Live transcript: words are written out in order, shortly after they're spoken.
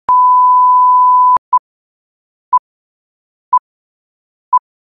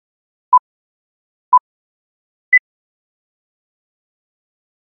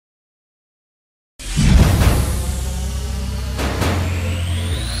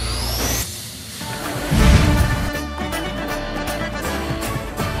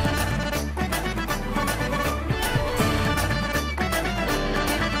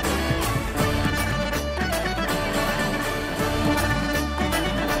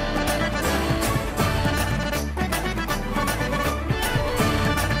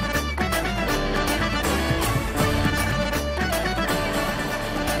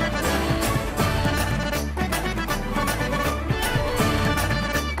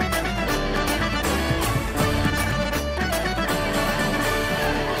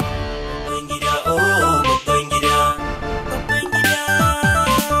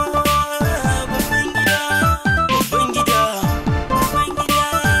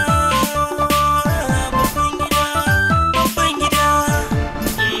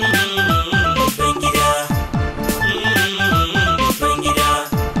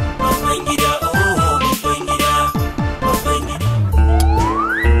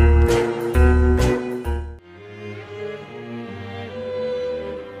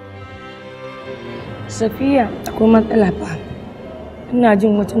Safiya, akwai matsala fa. Ina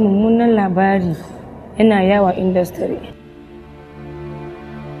jin wata mummunan labari yana yawa industry.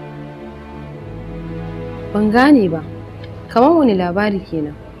 Ban gane ba. Kamar wani labari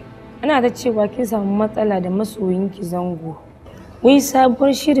kenan? Ana ta cewa kin samu matsala da masoyinki Zango. Wai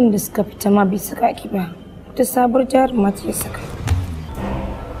sabuwar shirin da suka fita ma bai saka ki ba. Ta sabuwar jaruma ce saka.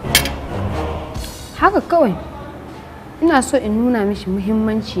 Haka kawai. Ina so in nuna mishi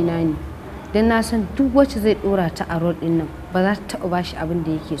muhimmanci na ne. Dan na san duk wacce zai dora ta a role din nan ba za ta taɓa bashi abin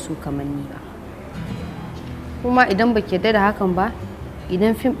da yake so kamar ni ba. Kuma idan baki yarda da hakan ba,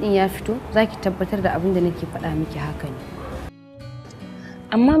 idan fim din ya fito zaki tabbatar da abin da nake faɗa miki haka ne.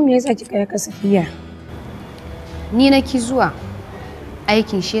 Amma me yasa kika yaka Safiya? Ni naki zuwa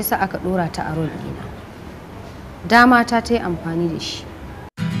aikin shi yasa aka dora ta a role ɗina. Dama ta yi amfani da shi.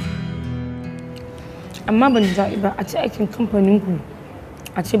 Amma ban ji ba a ci aikin kamfanin ku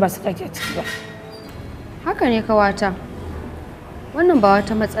a ce ba su kake a ciki ba. Haka ne kawata. Wannan ba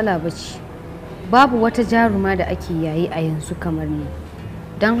wata matsala ba ce. Babu wata jaruma da ake yayi a yanzu kamar ni.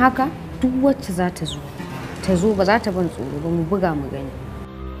 Don haka duk wacce za ta zo ba za ta ban tsoro ba, mu buga mu gani.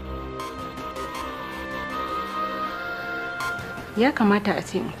 Ya kamata a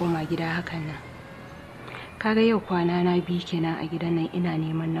ce in koma gida hakan nan. Kaga yau kwana na 2 kenan a gidan nan ina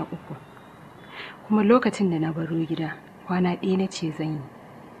neman na 3. Kuma lokacin da na baro gida kwana 1 na ce zan yi.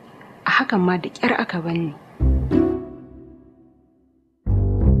 A hakan ma da ƙyar aka bani.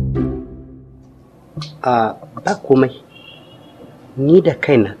 Ba komai. Ni da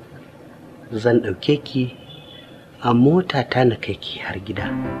kaina zan ɗauke ki a mota ta na kai ki har gida.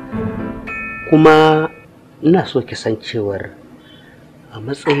 Kuma ina so ki san cewar a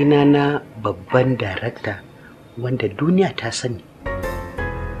matsayina na babban darakta wanda duniya ta sani,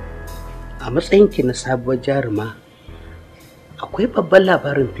 a matsayinki na sabuwar jaruma akwai babban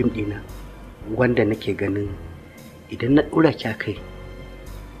labarin fim ɗina wanda nake ganin idan na ɗora ki a kai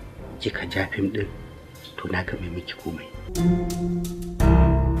kika ja fim ɗin to na game miki komai.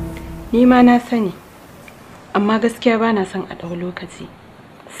 Ni ma na sani, amma gaskiya ba na son a ɗau lokaci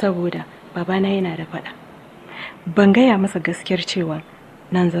saboda babana yana da faɗa. Ban gaya masa gaskiyar cewa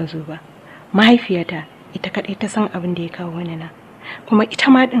nan zan zo ba. Mahaifiyata ita kaɗai ta san abin da ya kawo wani na, kuma ita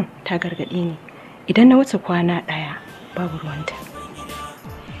ma ɗin ta gargaɗe ni idan na wuce kwana 1 babu ruwanta.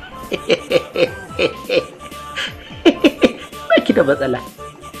 Ba ki da matsala.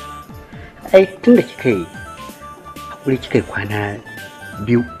 Ai tun da kika yi haƙuri kika yi kwana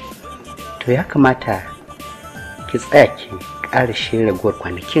 2 to ya kamata ki tsaya ki ƙara ragowar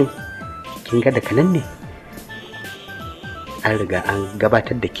kwanakin. Kin ga daga nan ne an riga an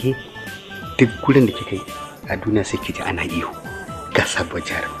gabatar da ke duk gurin da kika yi a duniya sai ki ji ana iyo ga sabuwar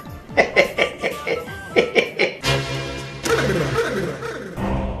jaruma.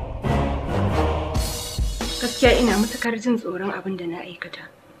 Gaskiya ina matukar jin tsoron abin da na aikata,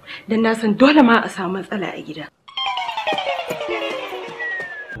 don na san dole ma a samu matsala a gida.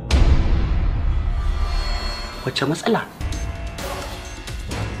 Wace matsala?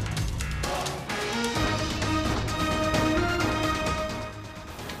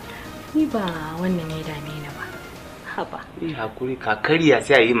 Ni ba wannan ne dame ni ba. Haba. Yi hakuri ka karya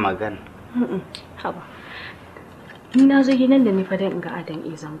sai a yi magana. Haba. Ni na zo gidan da ni fa dan in ga Adan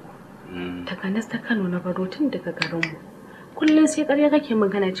A Zango. Takanas ta Kano na baro tun daga garinmu. Kullum sai ƙarya kake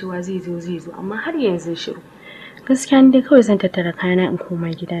magana cewa zai zo amma har yanzu shiru. Gaskiya ni dai kawai zan tattara kayana in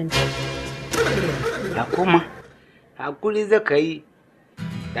koma gida ne. Ya koma. Hakuri zaka yi.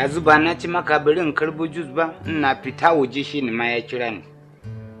 Da zuba na ci maka birin karbo jus ba, ina fita waje shi ne ma ya kira ni.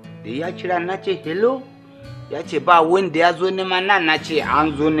 Da ya kira na ce hello, ya ce ba wanda ya zo neman na ce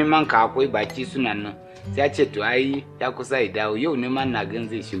an zo neman ka akwai baki suna nan. Sai ya ce to ai ya kusa ya dawo yau neman na gan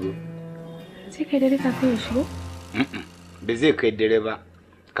zai shigo. Sai kai dare kafin ya shigo? Ba zai kai dare ba.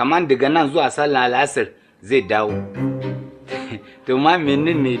 Kaman daga nan zuwa sallah al'asar zai dawo. To ma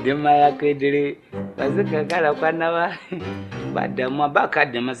menene idan ma ya kai dare ba zai ka kara kwana ba. Ba damuwa ba ka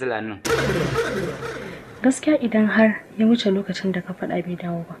da matsala nan. Gaskiya idan har ya wuce lokacin da ka faɗa bai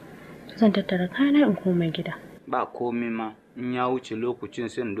dawo ba, zan tattara kayana in koma gida. Ba komai ma in ya wuce lokacin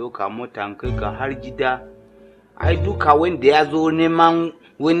sai in doka mota in kai ka har gida. Ai duka wanda ya zo neman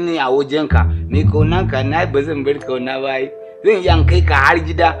wani a wajenka mai kaunanka na ba zan bar kauna ba. Zan iya kai ka har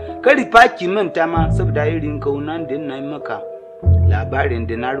gida. Kari faki manta ma saboda irin kaunan da na yi maka. Labarin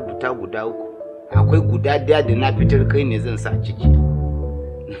da na rubuta guda 3. Akwai guda 1 da na fitar kai ne zan sa ciki.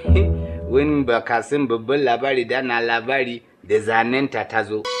 Wani ba ka san babban labari da na labari da zanenta ta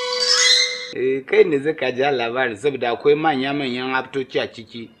zo. Kai ne zaka ja labari saboda akwai manya-manyan haftoci a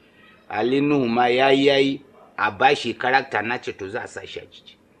ciki. Ali Nuhu ma yayi a bashi karakta na ce to za a sa shi a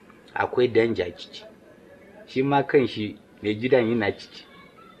ciki. Akwai danja ciki. shi ma kan shi mai gidan yana ciki.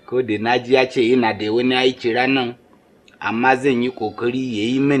 Ko da naji ya ce yana da wani aiki ranan amma zan yi kokari ya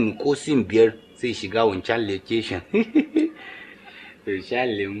yi min ko sin 5 sai shiga wancan location. To sha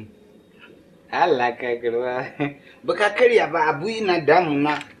lemu. Allah ka garba. Baka karya ba abu ina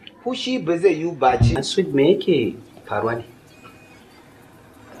damuna. Fushi ba zai yi baci. Sweet me yake faruwa ne?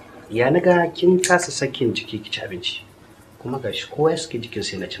 Ya naga kin kasa sakin jiki ki ci abinci. Kuma gashi kowa ya saki jikin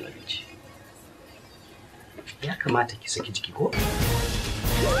sai na cin abinci. Ya kamata ki saki jiki ko?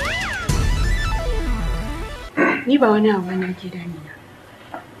 Ni ba wani abu na ke damina.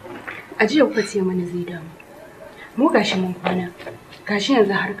 A jiya kuka ce mana zai damu. Mu gashi mun kwana. Gashi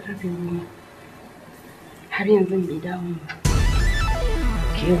yanzu har karfe 10. Har yanzu bai dawo ba.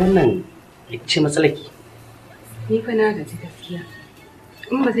 Ke wannan ce matsalaki? Ni fa na gaji gaskiya.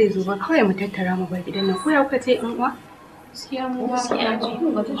 In ba zai zo ba kawai mu tattara mu bar gidan nan. Ko ya kuka ce in uwa? Gaskiya mu ba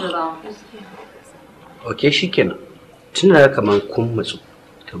mu ga tattara. Okay shikenan. Tunda kaman kun matsu.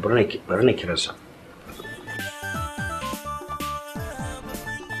 To bari na kiransa.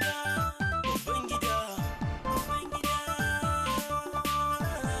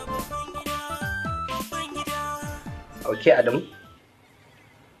 Okay, Adam.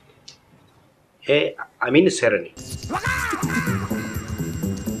 Aminu Sera ne.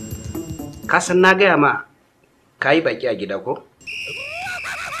 Ka san na gaya ma ka yi baki a gida ko?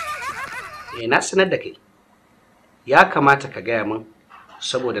 Na sanar da kai. Ya kamata ka gaya min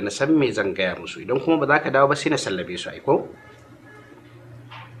saboda na san me zan gaya musu. Idan kuma ba za ka dawo ba sai na sallabe su ai ko?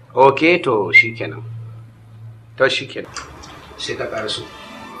 Okay, to shikenan. To shikenan. Sai ka ƙara su.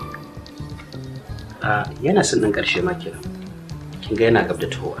 Yana son ɗan ƙarshe ma kenan. Kin ga yana gab da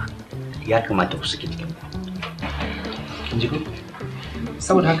towa. Ya kamata ku saki jikin. Kin ji ko?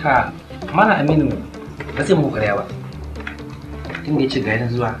 Saboda haka Malam Aminu ba zai muku ƙarya ba. Tunda ya ce ga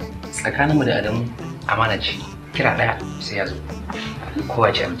yanzu zuwa tsakaninmu da Adamu amana ce. Kira ɗaya sai ya zo. Kowa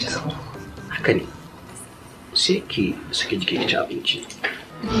ce amince sa. Haka ne. Sai ki saki jikin ki ci abinci.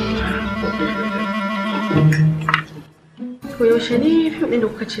 To yaushe ne fim ɗin da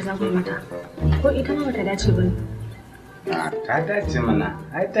kuka ce za ku mata? Ko ita ma bata dace ba ne? Ta dace mana.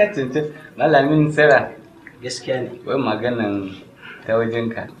 Ai ta cancanta. Malamin Sera. Gaskiya ne. Wai maganan ta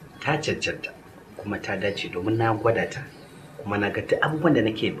wajenka. Ta cancanta kuma ta dace domin na gwada ta kuma na ga duk abubuwan da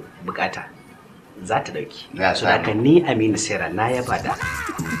nake bukata za ta dauki. So haka ni Aminu Sera na yaba da.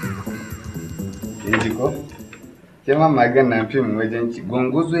 Kin ji ko? Ke ma maganan fim wajenki.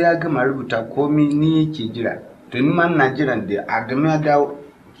 Gongozo ya gama rubuta komai ni yake jira. Tuni ma na jiran da Adamu ya dawo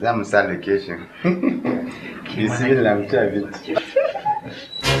za mu sa location. Bismillah mu ci abinci.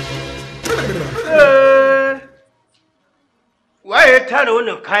 Waye ya tara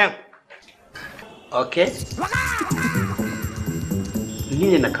wannan kayan? Okay.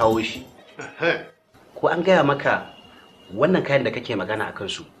 Ni ne na kawo shi. Ko an gaya maka wannan kayan da kake magana a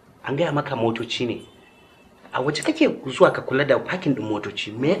kansu, an gaya maka motoci ne. A waje kake zuwa ka kula da parking din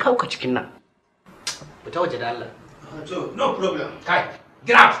motoci, me ya kawo ka cikin nan? Fita waje da Allah. So, no problem. Kai,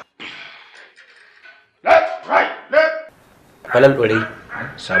 get out. Left, right, left. Falal dore,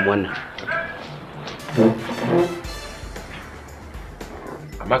 samu wannan.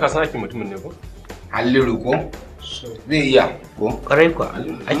 Amma ka san aikin mutumin ne ko? Halliru ko? Zai iya ko? Ƙwarai kuwa,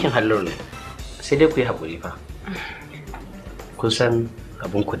 aikin halliru ne. Sai dai ku yi haƙuri fa. Kun san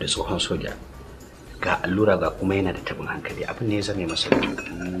abinku da tsohon soja. Ga allura ga kuma yana da tabin hankali. Abin ne ya zame masa.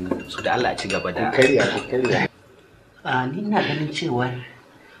 So da Allah a ci gaba da. Karya. Ni ina ganin cewa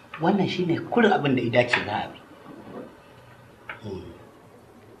wannan shine kullum abin da ya dace na abi.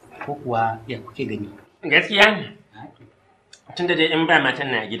 Ko kuwa ya kuke gani? Gaskiya ne. Tunda dai in ba matan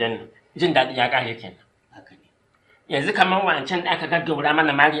na gidan nan, jin daɗi ya ƙare kenan. Haka ne. Yanzu kamar wancan da aka gaggaura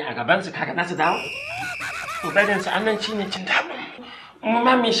mana mari a gaban su kaga za su dawo. Barin su annanci ne cin daɗin. Mu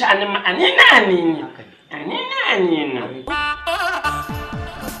ma mai sha'anin mu anina ne. Anina.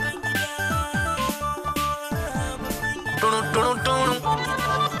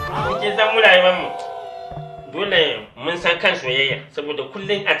 Ake san mu rayuwar mu. Dole mun san kan soyayya saboda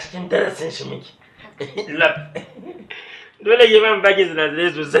kullum a cikin darasin shi muke. Love. Dole yi man baki zinazai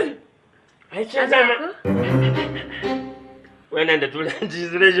sosai. Ai kin zama. Wannan da turanci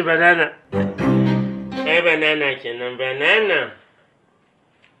zure shi banana. Ai banana kenan banana.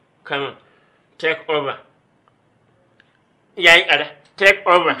 Come on, take over. Yayi ƙara, take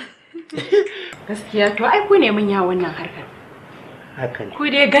over. Gaskiya to ai ku ne mun ya wannan harkar. Haka ne. Ku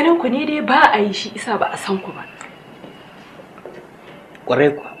dai ganin ku ne dai ba a yi shi isa ba a san ku ba.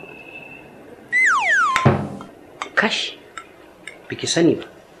 Ƙwarai kuwa. Kash. Biki sani ba.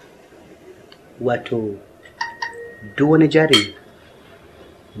 Wato duk wani jarumi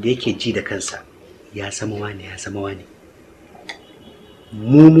da yake ji da kansa ya zama wani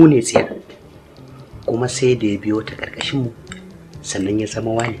mu ne tsiyar, kuma sai da ya biyo ta karkashin mu sannan ya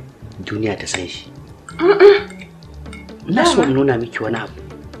zama wani duniya ta san shi. Ina so in nuna miki wani abu,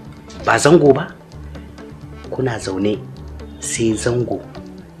 ba Zango ba, kuna zaune sai Zango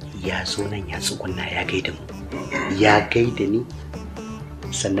ya zo nan ya tsugunna ya gaida mu, ya gaida ni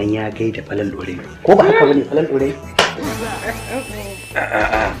sannan ya gaida Falal Dore, ko ba haka bane Falal Dore?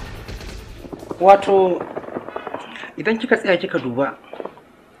 Wato idan kika tsaya kika duba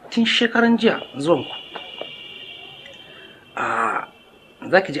tun shekaran jiya zuwan ku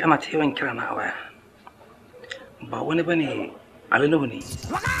za ki ji ana ta yawan kira na a waya, ba wani bane Alinuhu ne,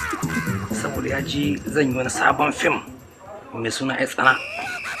 saboda ya ji zan yi wani sabon fim mai suna ai tsana.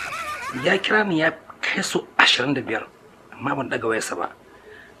 Ya kira ni ya kai so 25 amma ban daga wayarsa ba,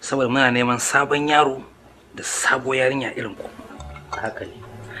 saboda muna neman sabon yaro da sabo yarinya irin ku. Haka ne,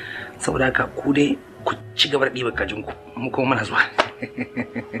 saboda haka ku dai ku ci gaba da ɗiba kajinku, mu kuma muna zuwa.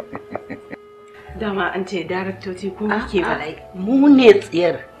 Dama an ce daraktoci ko muke bala'i. Mu ne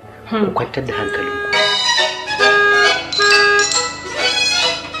tsiyar, ku kwantar da hankalinku.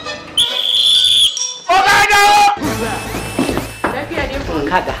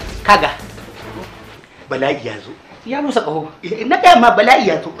 Kaga bala'i ya zo. Ya musa ƙaho. Na ɗaya ma bala'i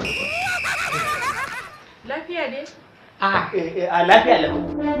ya zo. Lafiya ne? A lafiya lau.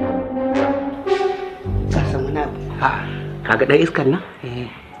 Ka san wani abu? Kaga ɗan iskar nan?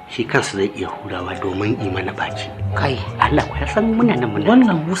 Shi kansa zai iya hurawa domin yi mana baci. Kai, Allah ya san muna nan muna.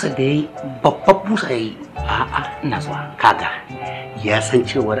 wannan busa da yayi babbar busa yayi. Ina zuwa. Kaga ya san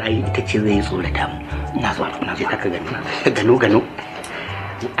cewar ai ita ce zai tsorata mu. Ina zuwa. Je ka gano.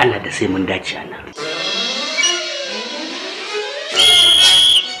 Allah da sai mun dace a nan.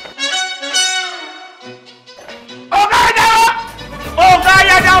 Oga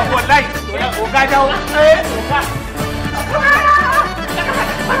ya dawo wallahi. Oga dawo.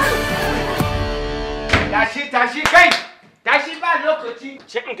 Tashi kai. Tashi ba lokaci.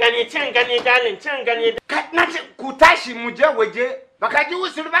 Cin gani dalin cin gani. Na ce ku tashi mu je waje. Baka ji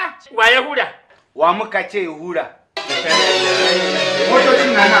usul ba? Wa ya hura? Wa muka ce ya hura.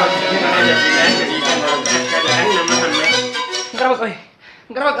 Motocin na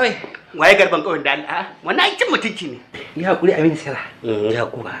Garba kawai. Waye garban kawai da Allah? Wannan aikin mutunci ne. Ya hakuri abin sira. Ya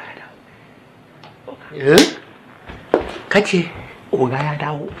kuba. Kace oga ya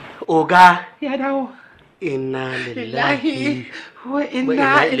dawo. Oga Ya dawo. inna lillahi wa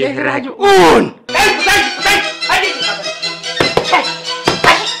inna ilaihi raji'un.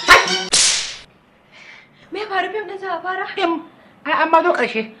 Me faru fim din sa fara? Fim. Ai amma zo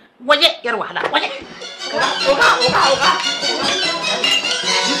karshe. Waje yar wahala. Waje. Oga.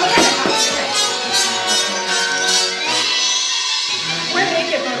 Wai me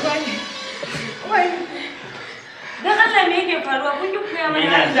yake faruwa ne? Wai. Dan Allah me yake faruwa? Kun yi koya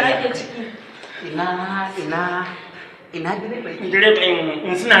mana da ake ciki. Ina direba. Direba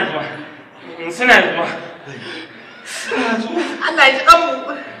in suna zuwa. Allah ya ji kanmu.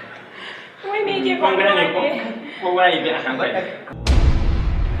 Wai me yake faruwa ne? Kowa ya bi a hankali.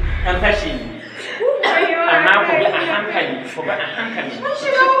 An fashi amma ku bi a hankali. Mun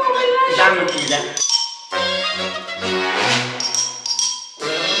shiga uku wallahi. Za mu tsira.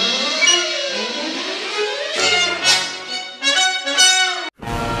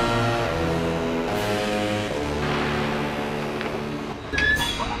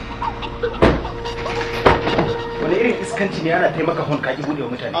 Wani irin iskanci ne ana taimaka hon ka ki bude wa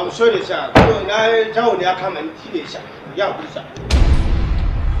mutane. I'm sorry sir. Na jawo ne ya kama ni shine sha. Ya kusa.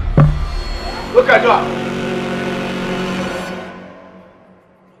 Look at that.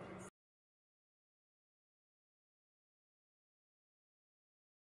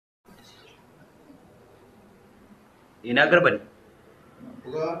 Ina Garba ne?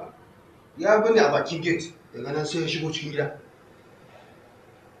 Ya bani a bakin gate daga nan sai ya shigo cikin gida.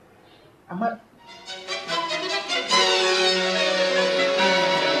 Amma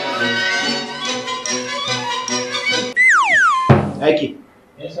Aiki.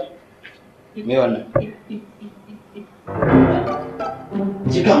 Me wannan?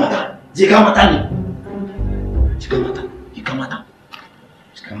 Jika mata ne. Jika mata.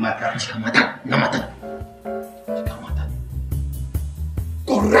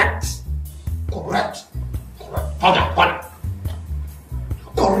 Correct. Powder.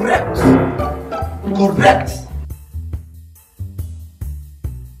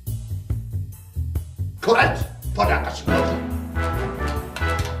 Correct. Powder kashi.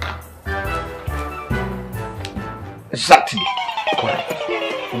 exactly. Correct.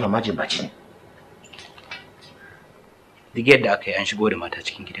 Kuna majin baci ne. Duk yadda aka yi an shigo da mata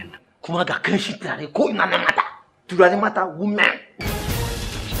cikin gidan nan. kuma ga kanshi turare ko ina na mata. Turare mata women.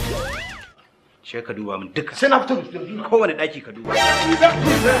 She ka duba min duka. Sai na fito da kowane daki ka duba.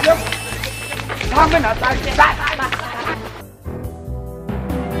 Ta mana tsaki.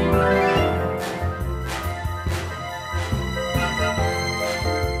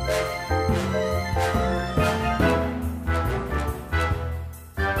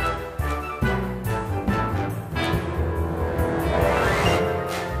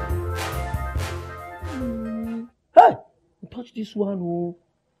 Hey, touch this one, oh.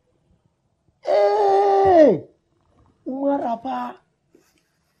 Hey, Umarapa.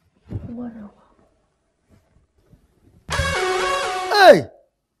 Hey,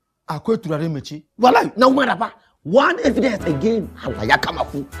 akwai turare mace. Wallahi, na Umarapa. One evidence again. Allah ya kama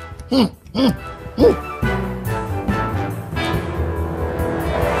ku.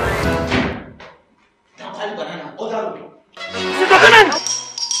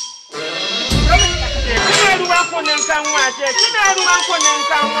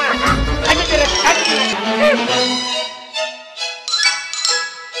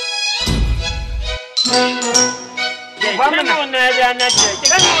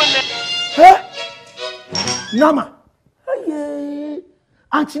 Nama. Hey,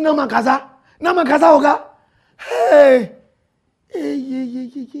 anti nama kaza. Nama kaza oga. Hey. Hey.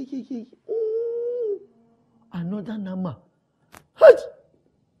 Another nama. Hey.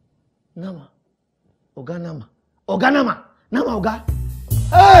 Nama. Oga nama. Oga nama. Nama oga.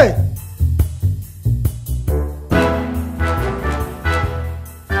 Hey.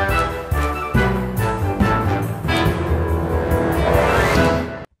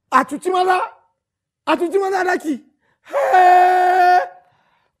 Atutimala daki. Hey.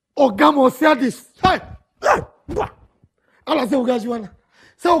 Oga mo say this. Hey. Allah say oga jiwana.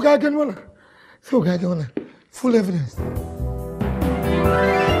 Say oga again wana. Say oga again wana. Full evidence.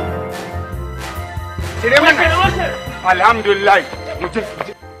 Alhamdulillah.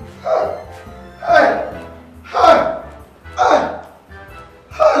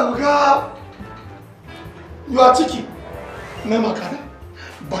 Oga. You are chicken. Mema kada.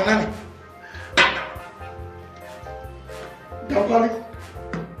 Banana. Dakwali.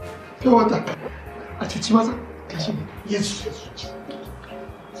 Pure water. Atutimasa. Kashi. Yes.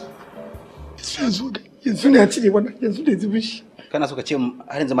 Yanzu ne a cire wannan. Yanzu ne zubin shi. Kana so ka ce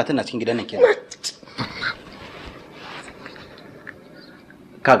har yanzu matan na cikin gidan nan kenan?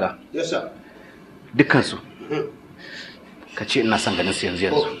 Kaga. Yes sir. Dukkan su. Ka ce ina son ganin su yanzu.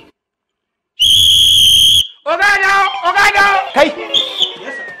 Ogado! Kai.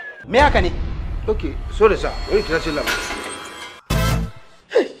 Yes sir. Me haka ne? Okay, sorry sir. Wait, let's see.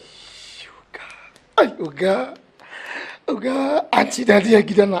 Ay, Oga, anti dadi ya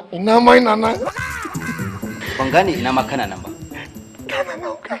gidan na. Ina mai nana. Ban gane ina ma kana nan ba. Kana nan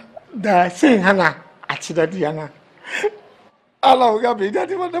Oga. Da sai hana a ci dadi yana. Allah Oga bai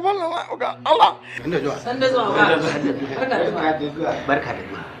dadi ba da ballama Oga. Allah. Inda zuwa. Sanda zuwa Oga. Barka da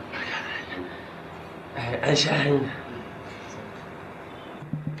zuwa. An sha hanya.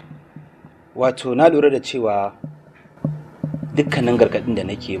 Wato na lura da cewa dukkanin gargadin da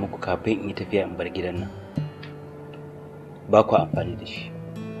nake muku kafin in yi tafiya in bar gidan nan ba ku amfani da shi.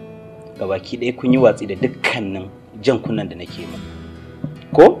 Gabaki ɗaya kun yi watsi da dukkanin jan kunnan da nake muku.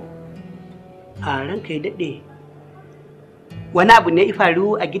 Ko? A ranka ya daɗe. Wani abu ne ya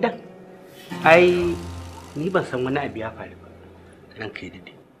faru a gidan? Ai, ni ban san wani abu ya faru ba. Ranka ya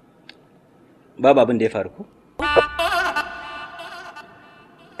daɗe. Babu abin da ya faru ko?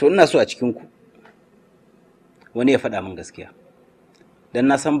 To ina so a cikin ku wani ya faɗa min gaskiya. Dan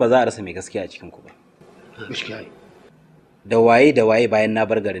na san ba za a rasa mai gaskiya a cikin ku ba. Gaskiya. Da waye bayan na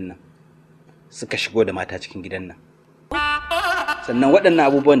bar garin nan suka shigo da mata cikin gidan nan. Sannan waɗannan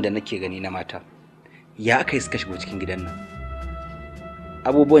abubuwan da nake gani na mata ya aka yi suka shigo cikin gidan nan.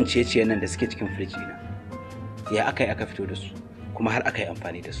 Abubuwan ciye-ciye nan da suke cikin firiji na ya aka yi aka fito da su kuma har aka yi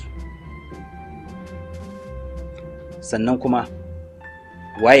amfani da su. Sannan kuma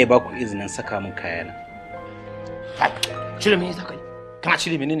waye ba ku izinin saka min kayana? Cire mini sakai. Kana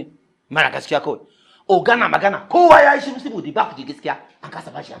cire mini ne? Mara gaskiya kawai. Oga na magana. Kowa ya yi shi musu da ba ku ji gaskiya. An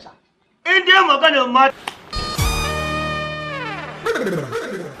kasa bashi yansa. In dai magana ma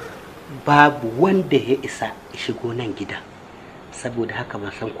Babu wanda ya isa ya shigo nan gida. Saboda haka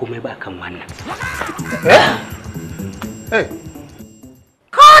ban san komai ba kan wannan. Eh.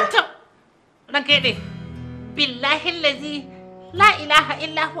 Kotu! Ranka yade. Billahi lazi la ilaha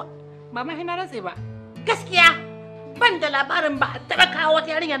illa huwa. Ba ma hina rantse ba. Gaskiya ban da labarin ba a taɓa kawo wata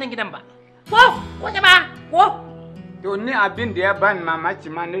yarinya nan gidan ba. Ko jama'a ko? to ni abin da ya bani mamaci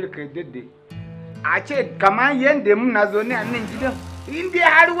ma ni rika dade. A ce kamar yadda muna zo ne a nan gidan In dai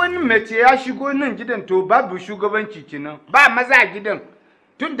har wani mace ya shigo nan gidan to babu shugabanci kenan. Ba maza a gidan.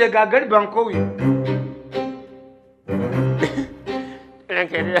 Tun daga garban kauye.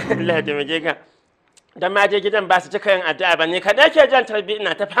 Ranka Allah ya taimake ka. Dan ma je gidan ba su cika yin addu'a ba ne ka dake jan tarbi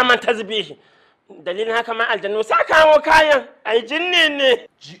ina ta faman tasbihi. Dalilin haka ma aljannu sa kawo kayan ai jinni ne.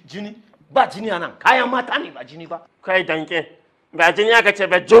 Jini? Ba jini a nan, kayan mata ne ba jini ba. Kai danke. Ba jini aka ce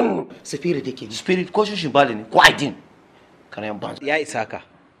ba junnu. Spirit yake. Spirit ko shi bale ne ko aidin. Kana ban. Ya isa ka.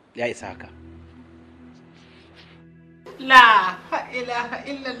 Ya isa ka. La ilaha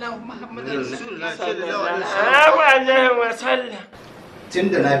illallah Muhammadur Rasulullah sallallahu alaihi wasallam.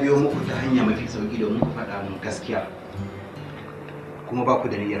 Tunda na biyo muku ta hanya mafi sauki domin ku faɗa min gaskiya. Kuma ba ku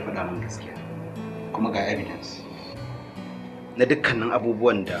da niyyar faɗa min gaskiya. Kuma ga evidence na dukkanin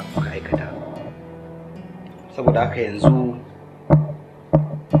abubuwan da kuka aikata. Saboda haka yanzu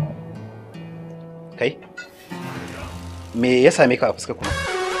kai me ya same ka a fuskar kuma?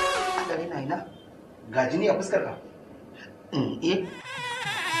 Allah yana ina ga jini a fuskar ka.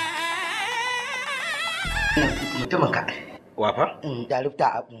 Mutumin ka wafa? Da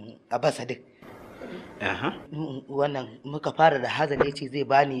rufta a basa duk. Wannan muka fara da hazan ya ce zai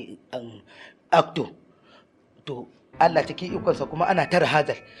bani akto. To Allah cikin ikonsa kuma ana tara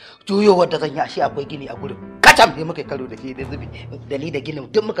hazar. Juyowar da zan yi ashe akwai gini a gurin. Kacam ne muka karo da ke da zubi. Dali da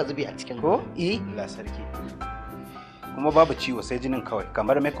ginin duk muka zubi a cikin. Ko? Allah sarki. Kuma babu ciwo sai jinin kawai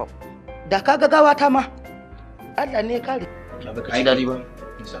kamar makeup. Da ka ga gawata ma. Allah ne ya kare. Ai dadi ba.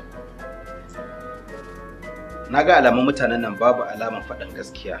 Na ga alamun mutanen nan babu alaman faɗan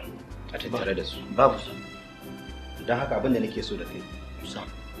gaskiya a tattare da su. Babu su. Don haka abin da nake so da kai.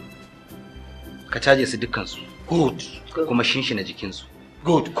 Ka caje su dukkansu. Good. Kuma shinshina jikinsu.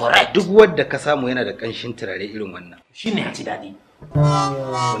 Good, correct. Duk wanda ka samu yana da ƙanshin turare irin wannan. Shi ne ya ci daɗi.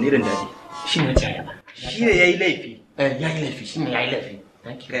 Wani irin daɗi? Shi ne ya ci ayaba. Shi ne ya yi laifi. Ya yi laifi, shi ne ya yi laifi.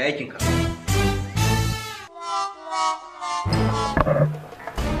 Ka yi aikinka.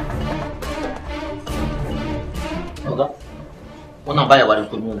 Oga, wannan baya warin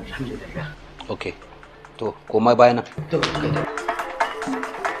kulmi ne. Alhamdulillah. Okay. To, koma bayana. To, kai da.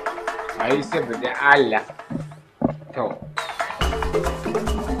 Ai saboda Allah. To.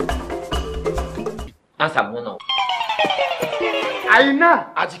 An samu wannan.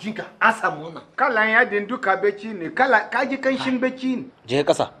 Aina a jikinka an samu wannan. Kalan yadin duka bacci ne, kala kaji kanshin bacci ne. Je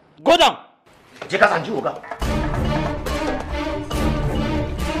kasa. Go down. Je kasa ji oga.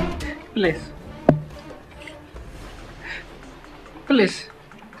 Please. Please.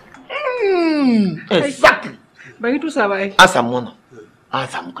 Exactly. Bai tusa ba ai. An samu wannan. An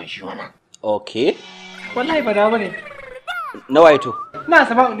samu kanshi wannan. Okay. Wallahi ba dawo bane. Nawa to? Na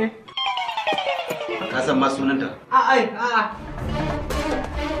Sama'u ne. Ka san ma sunanta? A'a.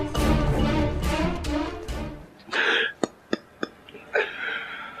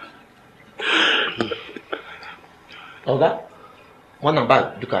 Oga, wannan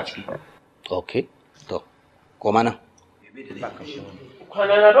ba duka a ciki. Okay. To, koma nan.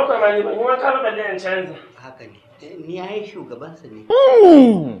 Kwana na bakwai ma ne ban yi wanka ba balle in canza. Haka ne. Ni yayi shugabansa ne.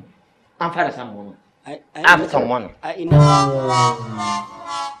 An fara samun wannan. An san wannan. A ina.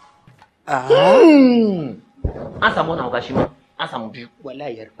 An samu wannan oga shi ma. An samu biyu.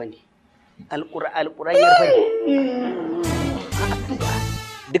 Wallahi yarfa ne. Alƙur'an yarfa ne.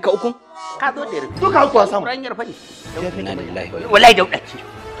 Duka ukun? Ka zo da yarfa. Duka uku an samu. Alƙur'an yarfa ne. Inna lillahi. Wallahi dauɗa ce.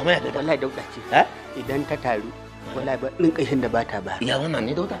 Kamar yadda Wallahi dauɗa ce. Idan ta taru, wallahi ba ɗin ƙashin da ba ta ba. Ya wannan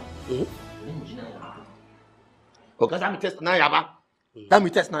ne dauda? Oga za mu test na yaba. Za mu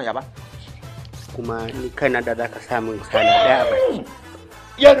test na yaba. Kuma ni kaina da za ka samun sala ɗaya a baki.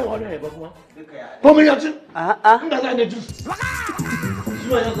 Yana wani yaba kuma. Ko mun yanzu? A'a. Inda za ne jus.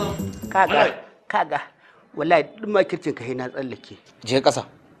 Kaga. Wallahi duk ma kircin ka na tsallake. Je kasa.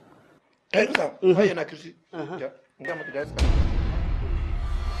 Kai kasa. Hai yana kirci. Ga maka da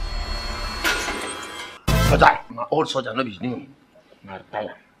Soja, my old soldier, no be new. My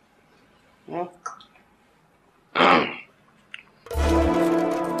retire.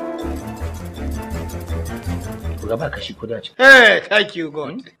 Gaba kashi ko dace. Hey, thank you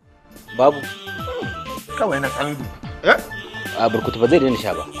God. Babu. Kawai na san du. A burkutu ba zai daina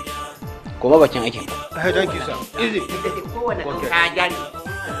sha ba. Koma bakin aikin. Thank you sir. Easy. Kowane ka jari.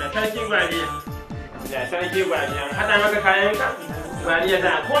 Sarki gwariya. Ya sarki gwariya. Hada maka kayan ka. Gwariya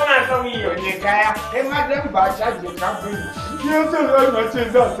da koma kauye. Wani kaya? Kai ma dan ba ta je ka bin. Yanzu ran na ce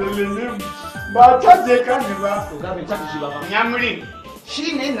za ta lele mu. Ba ta je ka ni ba. To ga bai ta shi ba. Nyamuri.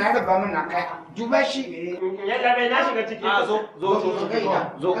 Shi ne na raba mana kaya. Duba shi. Yalla bai na shiga ciki. Zo.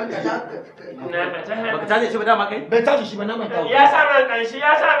 Na bata hannu. Baka tashi shi ba dama kai? Bai tashi shi ba na manta. Ya sa man kanshi.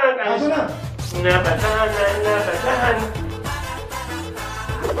 Na bata hannu.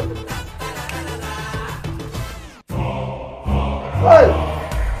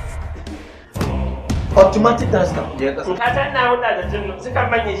 Automatic transfer. Je kasa. Ka san na huda da jinnu suka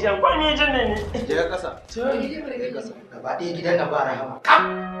manye shi ko me jinnu ne. Je kasa. Je kasa. Gaba ɗaya gidan nan ba rahama.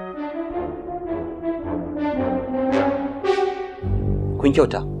 Kun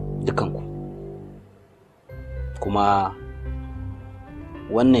kyauta dukanku. Kuma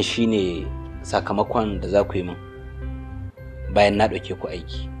wannan shine sakamakon da za ku yi min bayan na ɗauke ku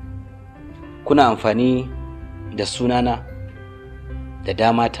aiki. Kuna amfani da sunana da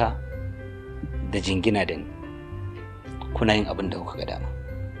damata da jingina da ni. Kuna yin abin da kuka ga dama.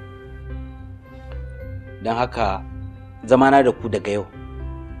 Don haka zamana da ku daga yau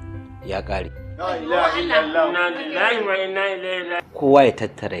ya ƙare. Kowa ya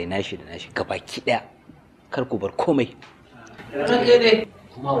tattara ya nashi da nashi gabaki ɗaya. Kar ku bar komai.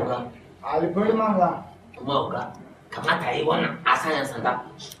 Kuma uga. Kuma uga. Kamata yi wannan asayan sanda.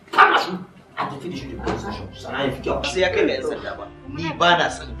 Kama su. A tafi da shi da police station. Sana ya fi kyau. Sai ya kai ga 'yan sanda ba. Ni ba na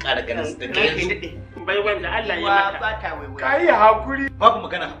son ƙara ganin su daga yanzu. Bai wanda Allah ya maka. Kai hakuri. Babu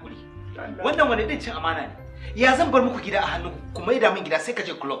magana hakuri. Wannan wani din cin amana ne. Ya zan bar muku gida a hannu ku maida min gida sai ka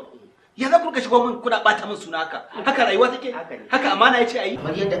je club. Ya za ku shigo min kuna bata min suna haka. Haka rayuwa take? Haka amana yace ayi?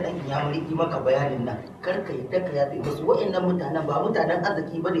 Kamar yadda dan ya muri maka bayanin nan, kar ka yadda ka yabe musu wa'annan mutanen ba mutanen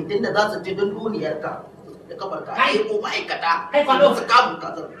arziki bane tunda za su ci don duniyar ka. Da kamar ka kai ko ma'aikata. Kai fa su kamu ka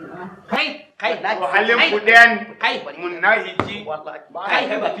kai halin ku ɗayan mun nahiji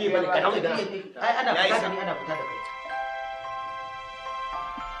kai ba fiye bane ka dauki kai ana fita da ana fita da kai.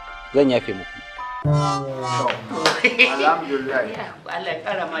 Zan yafe muku. Alhamdulillah. Allah ya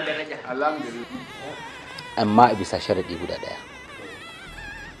kara ma daraja. Alhamdulillah. Amma a bisa sharadi guda ɗaya.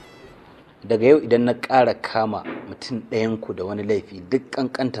 Daga yau idan na ƙara kama mutum ɗayan ku da wani laifi duk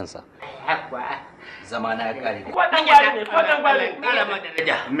ƙanƙantansa. Zama na ya ƙare. Ko dan gwale ne, ko dan gwale. Kara ma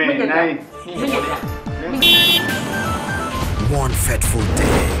daraja. One fateful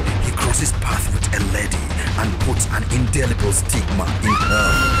day, he crosses path with a lady and puts an indelible stigma in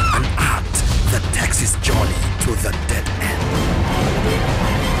her, an act that takes his journey to the dead end.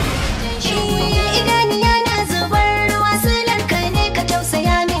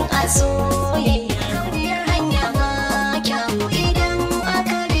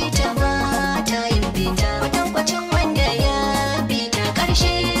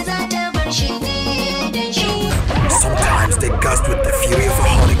 Sometimes they gust with the fury of a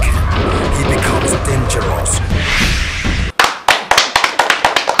hurricane. He becomes dangerous.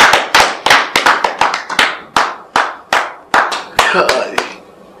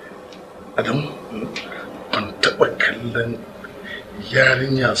 Adam, ban taɓa kallon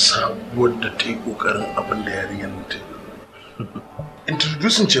yarinya sabuwar da ta yi ƙoƙarin abin da yarinyar ta yi.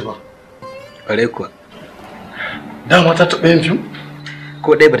 Introducing ce ba? Ƙwarai kuwa. Dama ta taɓa yin fim?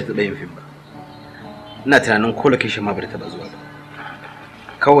 Ko ɗaya ba ta taɓa yin fim ba. Ina tunanin ko location ma ba ta taɓa zuwa ba.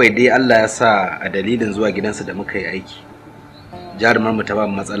 Kawai dai Allah ya sa a dalilin zuwa gidansa da muka yi aiki. Jarumar mu ta ba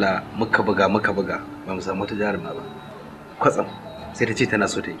mu matsala muka buga ba mu samu wata jaruma ba. Kwatsam sai ta ce tana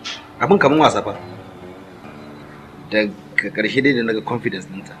so ta yi. Abin kaman wasa fa. Daga ƙarshe dai da naga confidence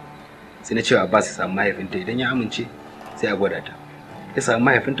ɗinta. Sai na ce wa Abbas ya samu mahaifinta idan ya amince sai a gwada ta. Ya samu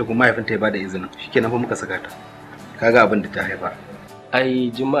mahaifinta kuma mahaifinta ya bada izinin. Shikenan fa muka saka ta. Kaga abin da ta haifa.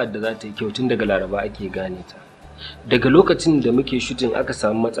 Ai Juma'ar da za ta yi kyau tun daga Laraba ake gane ta. Daga lokacin da muke shooting aka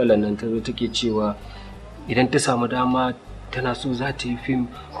samu matsalar nan ta zo take cewa idan ta samu dama tana so za ta yi film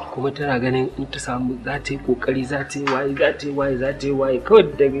kuma tana ganin in ta samu za ta yi kokari za ta yi waye kawai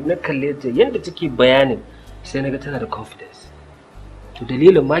daga na kalle ta yadda take bayanin sai naga tana da confidence. To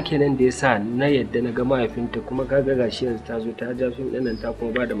dalilin ma kenan da yasa na yadda na ga mahaifinta kuma kaga gashi yanzu ta zo ta ja film ɗin nan ta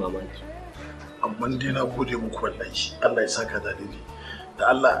kuma ba da mamaki. Amma dai na gode muku wallahi. Allah ya saka da dai. Da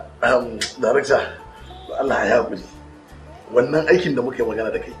Allah director da Allah ya haƙuri. Wannan aikin da muka yi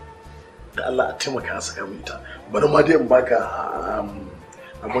magana da kai da Allah a taimaka a saka mu ita. Bari ma dai in baka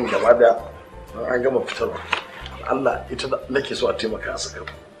abun gaba da an gama fitarwa. Allah ita nake so a taimaka a saka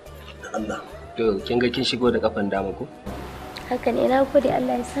mu. Da Allah. To kin ga kin shigo da kafan dama ko? Haka ne, na gode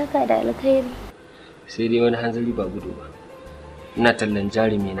Allah ya saka da alkhairi. Sai dai wani hanzari ba gudu ba. Ina tallan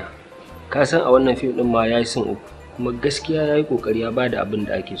jarumi na. Ka san a wannan fim din ma yayi sin uku kuma gaskiya yayi kokari ya bada abin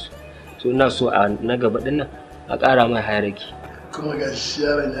da ake so. So ina so a na gaba din nan a ƙara mai hayaraki. Kuma ga shi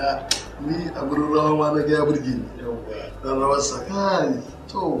yaron ya ni a gurin rawa ma na ga ya burge ni. Dan rawar sa kai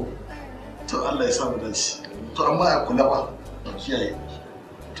to Allah ya samu dace. To amma ya kula ba. Kiyaye.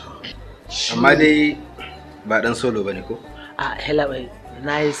 Amma dai ba dan solo bane ko? A hela bai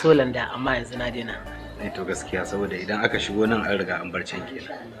na yi solon da amma yanzu na daina. To gaskiya saboda idan aka shigo nan an riga an bar can kenan.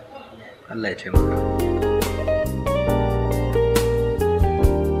 Allah ya taimaka.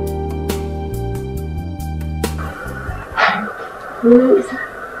 Mun isa.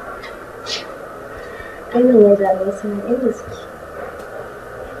 Wannan ya jami'ai suna inda suke.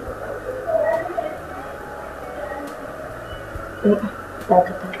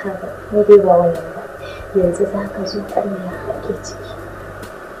 Dakata kaga, ko dai ba wannan ba. Yanzu za ka zo ƙarya ake ciki.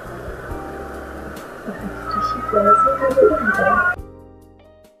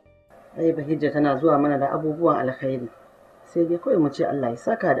 Ai Bahijja tana zuwa mana da abubuwan alkhairi. Sai dai kawai mu ce Allah ya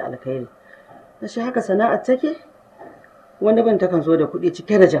saka da alkhairi. Ashe haka sana'ar take? Wani bin takan zo da kuɗi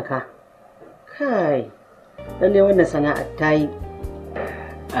cike da jaka. Kai, lalle wannan sana'ar ta yi.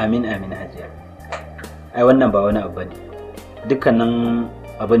 Amin amin hajiya. Ai wannan ba wani abu bane. Dukkanin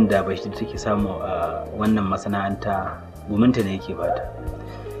abin da Bahijja take samu a wannan masana'anta guminta ne yake bata.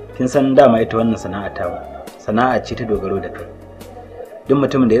 Kin san dama ita wannan sana'a ce ta dogaro da kai. Duk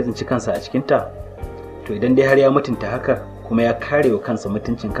mutumin da ya tsinci kansa a cikinta, to idan dai har ya mutunta haka kuma ya kare wa kansa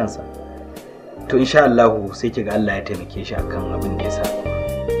mutuncin kansa, to insha Allah sai kiga Allah ya taimake shi akan abin da ya sa.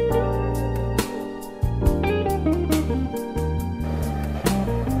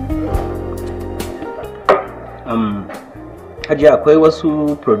 Hajiya, akwai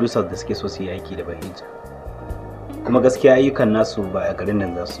wasu producers da suke so su yi aiki da Bahijja, kuma gaskiya ayyukan nasu ba a garin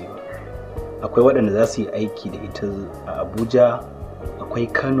nan za su yi ba. Akwai waɗanda za su yi aiki da ita a Abuja, akwai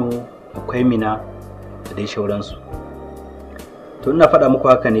Kano, akwai Mina da dai shauransu. To ina faɗa muku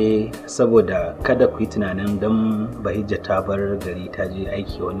haka ne saboda kada ku yi tunanin don Bahijja ta bar gari ta je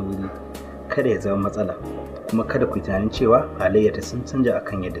aiki wani wuri kada ya zama matsala, kuma kada ku yi tunanin cewa halayyarta sun canja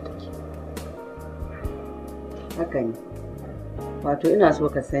akan yadda take. Haka ne. Wato ina so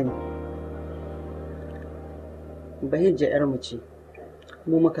ka sani. Bahijja 'yarmu ce,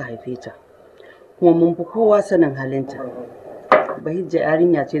 mu muka haife ta, kuma mun fi kowa sanin halinta. Bahijja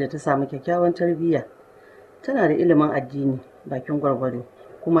yarinya ce da ta samu kyakkyawan tarbiyya, tana da ilimin addini bakin gwargwado,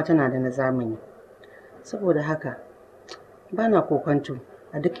 kuma tana da na zamani. Saboda haka bana kokonto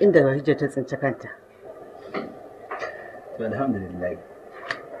a duk inda Bahijja ta tsinci kanta. To alhamdulillah.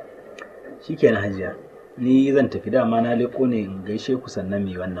 Shikenan Hajiya, ni zan tafi, dama na leko ne in gaishe ku sannan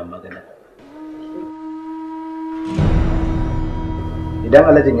mai wannan magana. Idan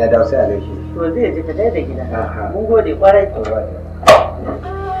Alhajin ya dawo sai a gaishe. To zai ji ta da gida. Mun gode kwarai.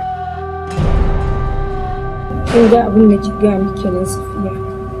 Kin ga abin da ki gaya miki kenan Safiya.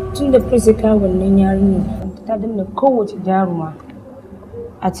 Tun da Prince ka wannan yarinya ta danna kowace jaruma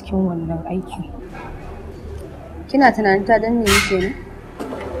a cikin wannan aiki. Kina tunanin ta danne ni kenan?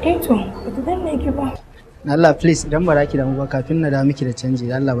 To, ba ta danne ki ba. Allah please idan ba ki da mu ba kafin na da miki da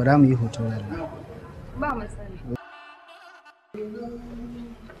canji Allah ba za mu yi hoto da Allah. Ba matsala.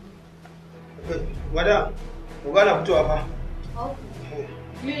 Madam, ku gana fitowa fa.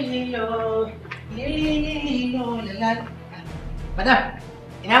 Madam,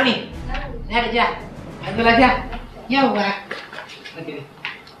 ina wuni? Na da ja. An zo lafiya? Yawwa.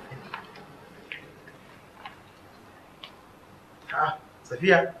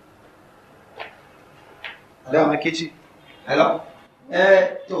 Safiya. Dama ke ce? Hello?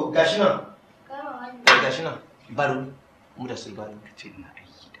 To gashi nan. Gashi nan. Baro. Mu da sai baro ka ce ina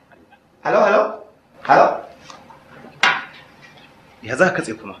aiki da Allah. Hello? Hello? Ya za ka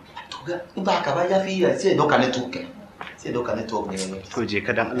tsaye kuma? In ba haka ba ya fi sai doka ne to kai. Sai doka ne to ne. To je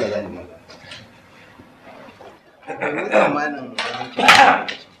ka dan Allah ya nima.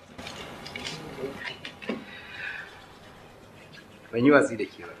 Ban yi watsi da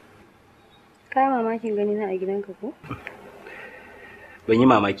ke ba. Ka mamakin gani na a gidanka ko? Ban yi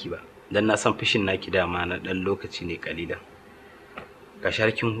mamaki ba, dan na san fushin naki dama na dan lokaci ne kalilan. Ga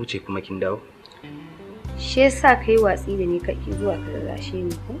sharkin huce kuma kin dawo? Shi yasa kai watsi da ni kake zuwa ka lashe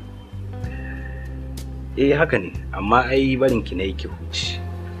ni ko? Haka ne, amma ai barin ki ne yake huce.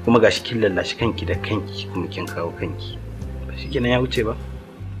 Kuma gashi kin lallashi kanki da kanki kuma kin kawo kanki. Ba shi kenan ya wuce ba?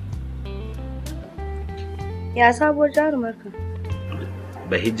 Ya sabuwar jarumarka?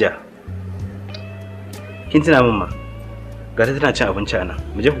 Bahijja. Kin tuna min ma? Gata tana cin abinci a nan.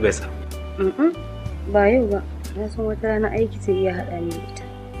 Mu je ku gaisa. Ba yau ba. Na san wata rana aiki zai iya haɗa ni da ita.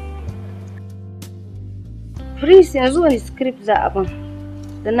 Prince yanzu wani script za a ban.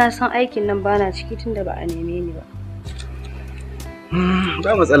 Dan na san aikin nan bana ciki tunda ba a neme ni ba.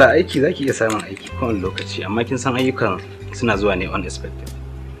 Ba matsala, aiki zaki iya samun aiki kowane lokaci, amma kin san ayyukan suna zuwa ne unexpected.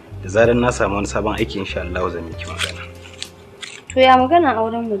 Da zarar na samu wani sabon aiki insha Allah zan miki magana. To ya magana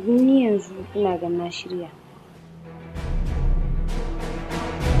auren mu ni yanzu ina ganin na shirya.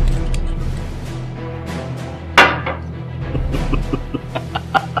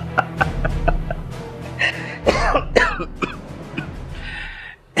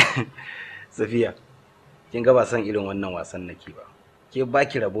 Safiya, kin ga ba san irin wannan wasan nake ba. Ke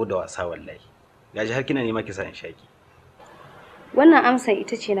baki rabo da wasa wallahi. Gaji har kina nema ki sa in shaki. Wannan amsar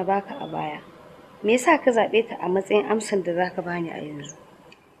ita ce na baka a baya. Me yasa ka zaɓe ta a matsayin amsar da zaka bani a yanzu?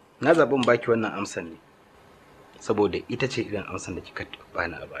 Na zaɓi baki wannan amsar ne saboda ita ce irin amsar da kika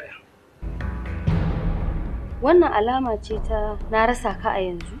bani a baya. Wannan alama ce ta na rasa ka a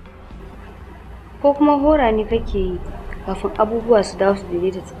yanzu? Ko kuma hora ne kake yi kafin abubuwa su dawo su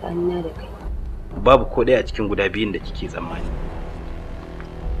daidaita tsakanina da kai? Babu ko ɗaya a cikin guda biyun da kike tsammani.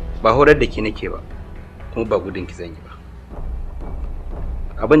 Ba horar da ke nake ba, kuma ba gudun ki zan yi ba.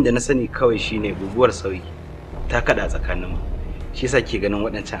 Abin da na sani kawai shine guguwar sauyi ta kada tsakaninmu. Shi yasa ke ganin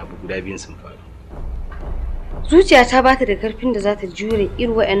waɗancan abu guda biyun sun faru. Zuciyata ba ta da karfin da za ta jure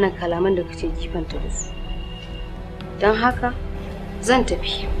irin waɗannan kalaman da kace jifanta da su. Don haka zan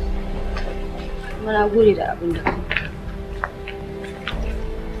tafi. Muna gode da abin da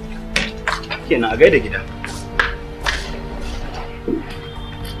kenan a gaida gida.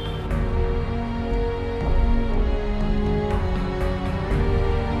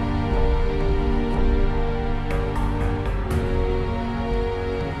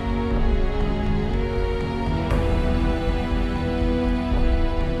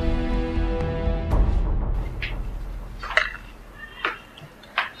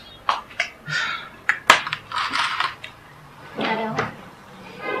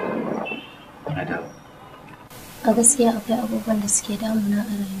 A gaskiya akwai abubuwan da suke damuna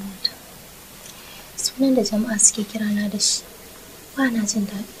a rayuwata. Sunan da jama'a suke kirana da shi ba na jin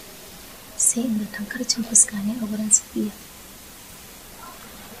daɗi, sai in ga tankar cin fuska ne a wurin Safiya.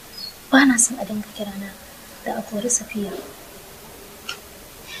 Ba na son a dinga kirana da a kori Safiya.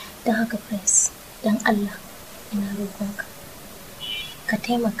 Don haka Prince, don Allah ina roƙonka ka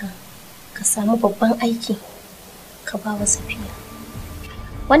taimaka ka samu babban aiki ka ba wa Safiya.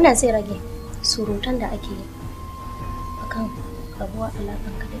 Wannan zai rage surutan da ake yi kan rabuwa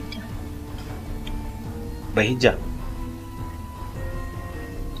alaƙanka da ita. Bahijja,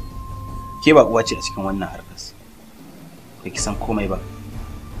 ke ba uwa ce a cikin wannan harkar. Ba ki san komai ba.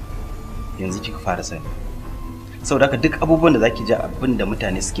 Yanzu kika fara sani. Saboda haka duk abubuwan da zaki ji abin da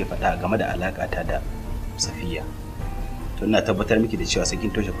mutane suke faɗa game da alaƙata da Safiya, to ina tabbatar miki da cewa sai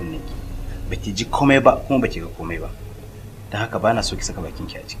kin toshe kunnenki. Ba ki ji komai ba kuma ba ki ga komai ba. Don haka ba na so ki saka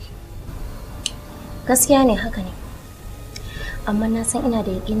bakinki a ciki. Gaskiya ne, haka ne. Amma na san ina da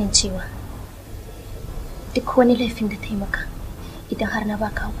yaƙinin cewa duk wani laifin da ta yi maka idan har na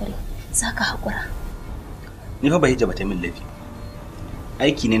baka haƙuri za ka haƙura. Ni fa Bahijja ba ta min laifi.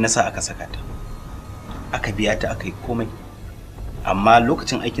 Aiki ne na sa aka saka ta. Aka biya ta aka yi komai. Amma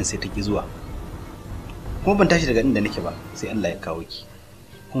lokacin aikin sai ta ki zuwa. Kuma ban tashi daga inda nake ba sai Allah ya kawo ki.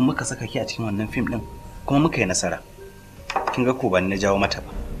 Kuma muka saka ki a cikin wannan fim din kuma muka yi nasara. Kin ga ko ba ni na jawo mata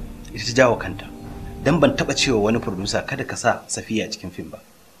ba. Ita ta jawo kanta. Dan ban taba cewa wani producer kada ka sa Safiya cikin fim ba.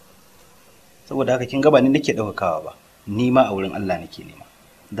 Saboda haka kin ga ba ni nake daukakawa ba, ni ma a wurin Allah nake nema.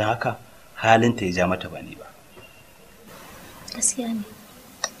 Dan haka halinta ya ja mata ba ni ba. Gaskiya ne.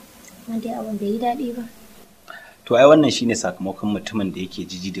 Amma dai abin bai yi daɗi ba. To ai wannan shine sakamakon mutumin da yake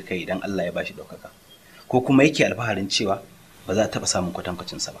jiji da kai idan Allah ya bashi daukaka. Ko kuma yake alfaharin cewa ba za a taba samun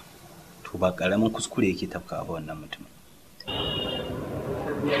kwatankwacin sa ba. To ba karamin kuskure yake tafka ba wannan mutumin.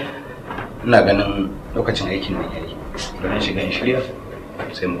 Ina ganin lokacin aikin nan yayi. Don shiga in shirya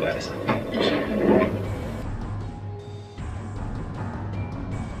sai mu garasa.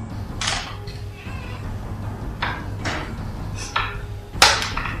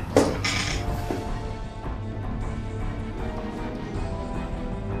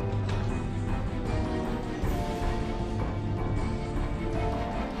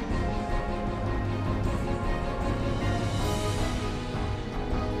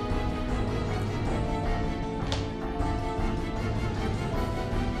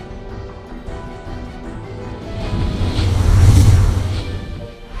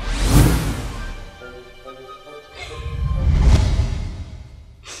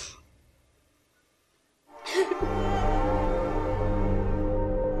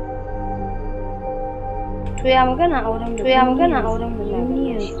 To ya magana auren mu na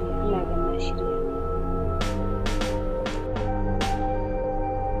niyyar ina ganin shirya.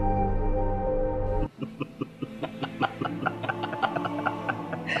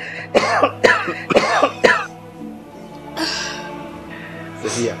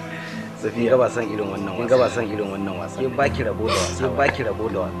 Safiya ba san irin wannan wasa. Kin ga ba san irin wannan wasa. Kin baki rabo da wasa. Kin baki rabo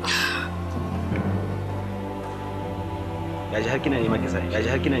da wasa. Yaji har kina nema kisa. Yaji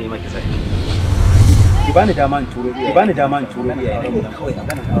har kina nema kisa. Ki bani dama in turo biya. Ki bani dama in turo biya. Kawai a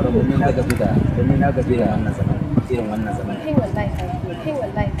ganin auren mun na gaji da mun na gaji da wannan zaman. Irin wannan zaman. Kai wallahi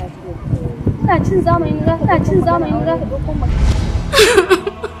ka ji. Ina cin zamani za ka dauko maka.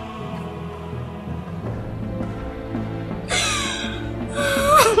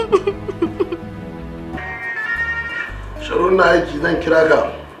 sharu na aiki zan kira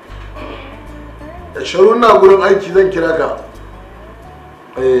ka. Da sharu na gurin aiki zan kira ka.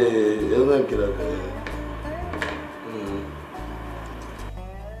 Yanzu zan kira ka.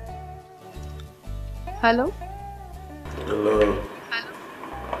 Hello? Hello.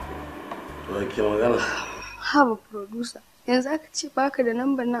 Wa ke magana? Haba producer, yanzu aka ce baka da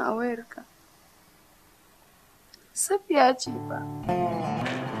lambar nan a wayarka. Safiya ce ba.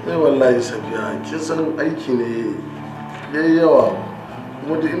 Wallahi Safiya, kin san aiki ne yayi yawa.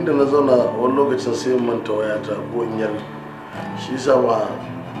 Kuma duk inda na zauna wani lokacin sai in manta wayata ko in yar. Shi yasa ba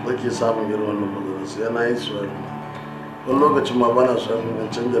nake samun irin wannan magana sai na yi su wani lokacin ma bana so in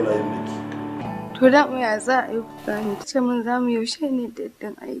canja layin nake. To da mu ya za a yi gani ta ce mun za mu yaushe ne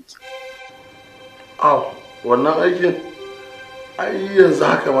daɗin aiki. Wannan aikin ai yanzu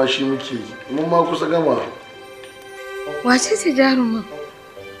haka ma shi muke yi. Mun ma kusa gama. Wace ce jaruman?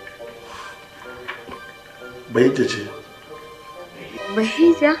 Bahija ce.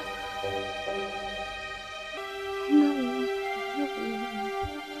 Bahija?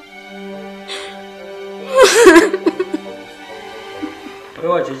 Wai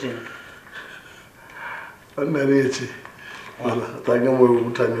wace ce? Wannan ne ya ce. Ta gama yi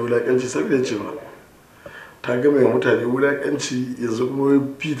mutane wulaƙanci saboda ce ba. Ta gama yi mutane wulaƙanci yanzu kuma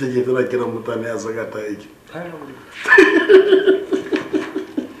fi take tana kiran mutane a saka ta aiki.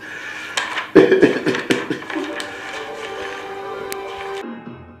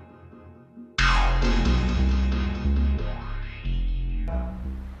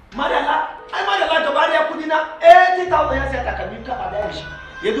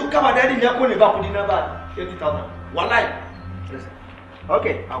 Ya duk kama dadin ya kone ba kudi na ba 80,000 wallahi.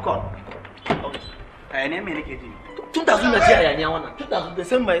 Okay, I'll call. Ayaniya me nake ji? Tun da zuwa ji ayaniya wannan. Tun da zuwa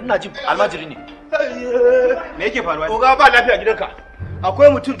san mai ina ji almajiri ne. Me yake faruwa? Oga ba lafiya gidanka. Akwai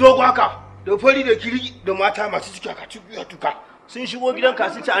mutum dogo haka da fari da kiri da mata masu ciki haka tuka tuka. Sun shigo gidanka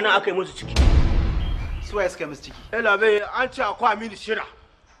sun ce anan aka yi musu ciki. Su waye suka musu ciki? Eh labe an ce akwai Aminu Shira.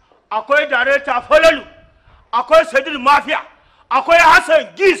 Akwai Dareta Falalu. Akwai Sadir Mafia. Akwai Hassan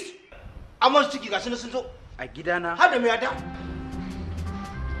Gis. Amma ciki gashi na sun zo a gidana. Har da mai ada.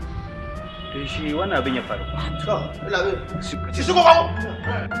 To shi wannan abin ya faru. To, labe. Ci su ko.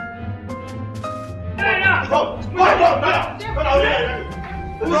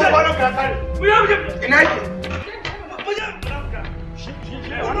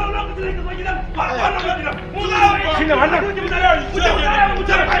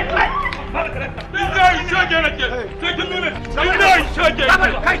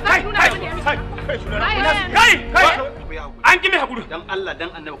 An kimi hakuri dan Allah dan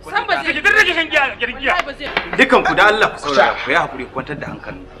Annabi ko san ba zai rage shan giya dukan ku da Allah ku saurara ku yi hakuri kwantar da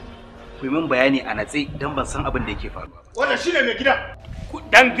hankalin ku yi min bayani a natsi dan ban san abin da yake faruwa wannan shine mai gida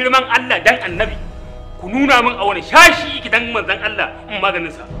dan girman Allah dan Annabi ku nuna min a wani shashi ki dan manzon Allah in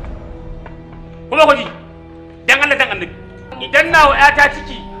maganin sa kuma ku ji dan Allah dan Annabi idan nawa ƴata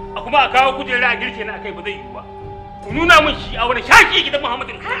ciki a kuma a kawo kujera a girke na akai ba zai yi ba ku nuna min shi a wani shashi ki dan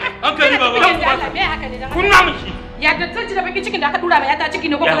Muhammadu hankali baba ku nuna min shi ya da tsanci da bakin cikin da aka dura mai yata ciki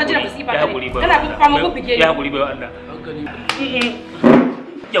ne ko kuma jira musiba ne kana bin kwamo gun bige ya hakuri bai Allah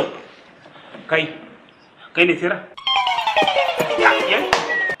yau kai ne sira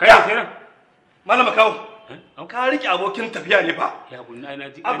kai ne sira malama kawo ka rike abokin tafiya ne fa ya hakuri na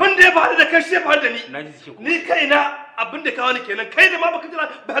ji abin da ya faru da kai shi ya faru da ni kaina abin da kawo ni kenan kai da ma baka jira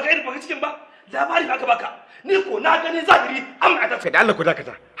ba ka irin baka cikin ba labari ba ka baka ni ko na gani zahiri amma ta da Allah ku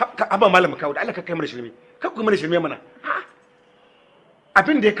dakata abba malama kawo da Allah ka kai mana shirme ka ku mana shirme mana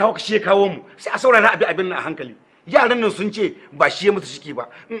abin da ya kawo shi ya kawo mu sai a saurara abin nan a hankali yaran nan sun ce ba shi ya musu shiki ba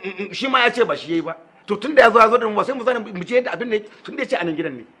shi ma ya ce ba shi yayi ba to tunda ya zo da mu sai mu zana mu je yadda abin ne tunda ya ce a nan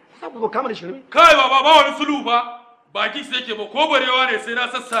gidan ne sai ku kama da shirme kai baba ba wani sulu ba baki sai yake ba ko barewa ne sai na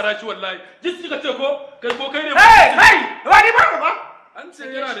sassara shi wallahi jisi ka ce ko kai ne hey wani ba an ce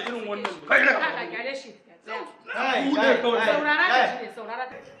yana da irin wannan kai ne ka gare shi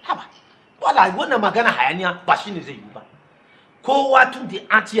wallahi wannan magana hayaniya ba shi ne zai yi ba kowa tun da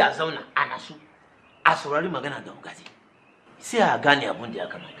an ci a zauna a nasu a saurari magana da gazi sai a gane abin da ya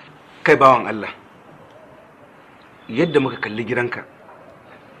kamata kai bawan Allah yadda muka kalli gidanka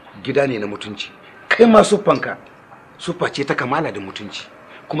gida ne na mutunci kai ma siffanka siffa ce ta kamala da mutunci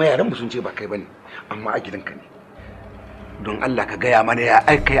kuma yaran mu sun ce ba kai bane amma a gidanka ne don Allah ka gaya mana ya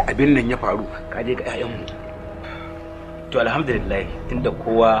aika abin nan ya faru ka je ga 'ya'yanmu. To alhamdulillah tunda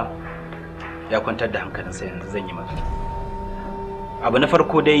kowa ya kwantar da hankalinsa yanzu zan yi magana. Abu na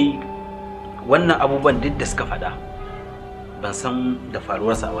farko dai wannan abubuwan duk da suka faɗa ban san da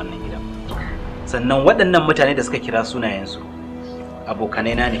faruwarsa a wannan gidan. Sannan waɗannan mutane da suka kira sunayensu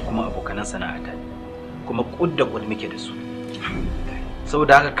abokanai na ne kuma abokanan sana'ata ne kuma kud da kud muke da su.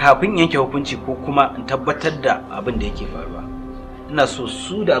 saboda haka kafin yanke hukunci ko kuma in tabbatar da abin da yake faruwa, ina so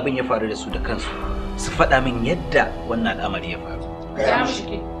su da abin ya faru da su da kansu su faɗa min yadda wannan al'amari ya faru. Gaya mishi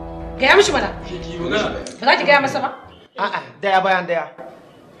ke. Gaya mishi mana. Ba za ki gaya masa ba? A'a, daya bayan daya.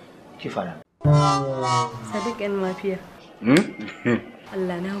 Ki fara. Sadiq ɗan mafiya.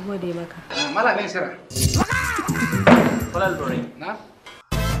 Allah na gode maka. Malamin sira. Falal Dorai. Na?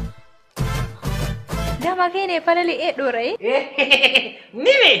 Dama kai ne Falali Dorai?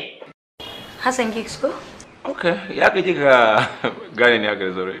 Ni ne. Hassan Gigs ko? Okay, ya kaje ka gane ne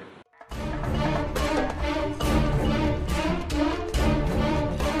aka zaure.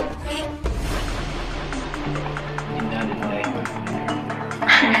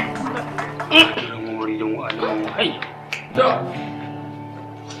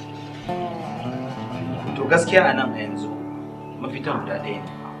 To gaskiya a nan a yanzu mafitan guda ɗaya ne.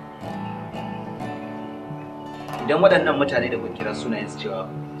 Idan waɗannan mutane da kun kira sunayen su cewa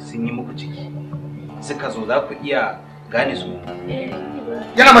sun yi muku ciki suka zo za ku iya gane su?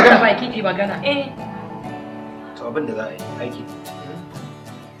 Yana magana. Ba kifi magana. To abin da za a yi aiki.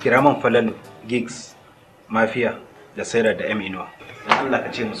 Kira man Falalu, Gigs, Mafiya da Saira da M Inuwa. Dan Allah ka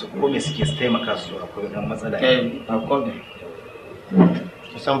ce musu ko me suke su taimaka su akwai dan matsala. A kodi.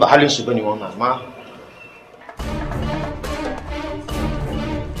 San ba halin su bane wannan amma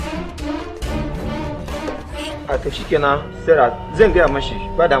a to shikenan Sarah zan gaya mashi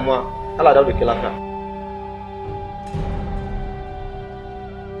ba damuwa Allah da ke lafiya.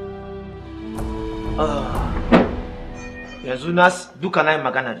 Yanzu duka na yi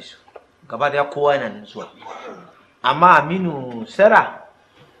magana da su gaba daya kowa yana nan zuwa amma Aminu Sarah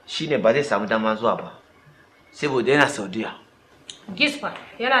shine ba zai samu dama zuwa ba saboda yana Saudiya. Gispa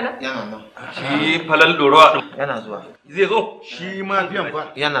yana nan? Yana nan. Shi Falal Dorowa din yana zuwa. Zai zo? Shi ma biyan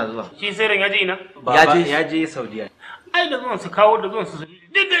fa yana zuwa. Shi sai ran yaje ina? Ya je Saudiya. Ai da zuwan su kawo da zuwan su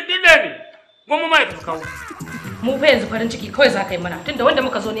dinda ne. Goma mai ta kawo. Mu fa yanzu farin ciki kawai za ka yi mana tunda wanda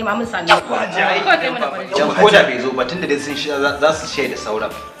muka zo nema mun same shi. Kawai kai mana farin ciki. Ko da bai zo ba tunda dai sun za su shaida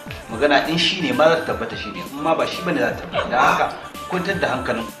sauran. Magana in shi ne ma za ta tabbata shi ne in ma ba shi bane za ta tabbata. Da haka kwantar da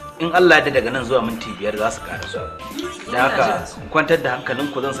hankalin in Allah ya daga nan zuwa minti 5 za su ƙara su. Da haka kwantar da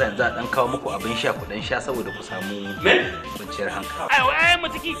hankalin ku zan sa yanzu a dan kawo muku abin sha ku dan sha saboda ku samu kwanciyar hankali. Ai mu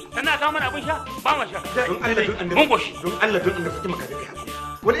ciki kana kawo mana abin sha ba mu sha. Don Allah don mun goshi. Don Allah don Allah Fatima ka dake hakuri.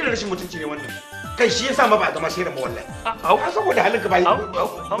 Wani irin rashin mutunci ne wannan? Kai shi yasa ma ba a gama shirin ba wallahi. Au saboda halinka bai da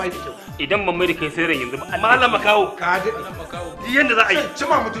kyau. Idan ban mai da kai sai ran yanzu ba. Malama kawo. Ka dade. Yanda za a yi.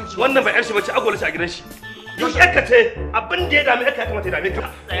 Cima mutunci. Wannan bai yar shi bace agola shi a gidan shi. Yau ka ce abin da ya dame ka kamata ya dame ka.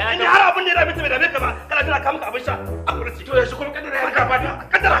 In har abin da ya dame ta bai dame ka ba kana tana kawo maka abin sha a kurci. To yanzu kuma kadara ya ka fada.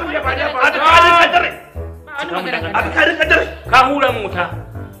 Kadara abin ya fada. A kadare. Kadare. Ka hura mu wuta.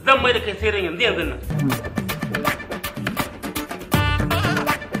 Zan mai da kai sai ran yanzu nan.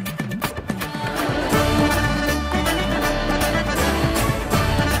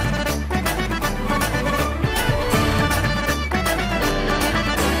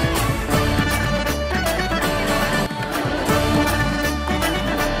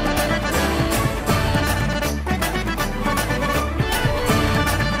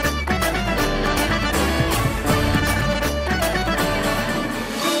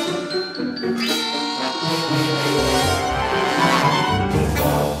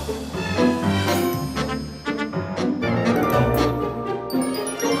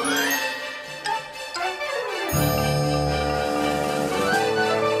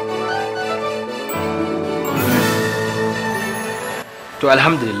 To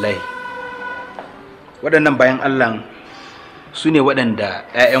alhamdulillah waɗannan bayan Allah su ne waɗanda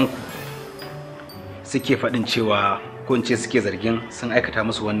 'ya'yanku suke faɗin cewa ko in ce suke zargin sun aikata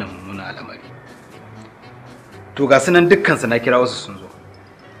musu wannan mummunan al'amari. To ga sunan dukkansu na kira wasu sun zo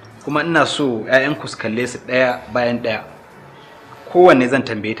kuma ina so 'ya'yanku su kalle su ɗaya bayan ɗaya kowanne zan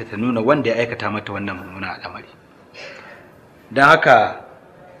tambaye ta nuna wanda ya aikata mata wannan mummunan al'amari. Don haka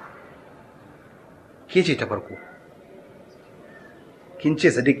ke ce ta farko. Kin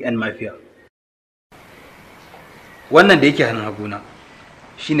ce Sadiq ɗan mafiya. Wannan da yake hannun haguna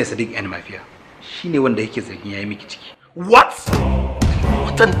shine Sadiq ɗan mafiya. Shine wanda yake zargin yayi miki ciki. What?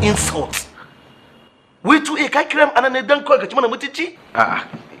 What an insult. Wai to ka kira mu anan ne dan kawai ka ci mana mutunci? A'a,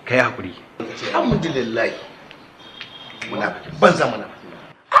 kai hakuri. Alhamdulillah. Muna banza mana.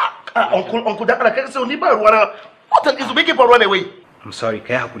 Uncle da kana kai sai ni ba ruwa na. What an insult yake faruwa ne wai? I'm sorry,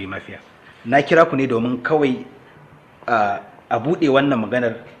 kai hakuri mafiya. Na kira ku ne domin kawai a buɗe wannan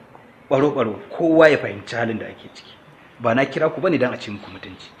maganar ɓaro-ɓaro kowa ya fahimci halin da ake ciki ba na kira ku bane don a ci muku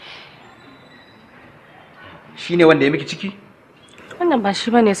mutunci. Shi ne wanda ya miki ciki? Wannan ba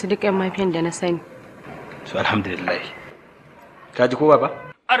shi bane Sadiq ɗan mafiyan da na sani. So alhamdulillah Ka ji ko baba?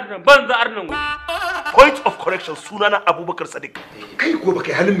 Arnan banza arnan wani. Point of correction sunana Abubakar Sadiq. Kai ko baka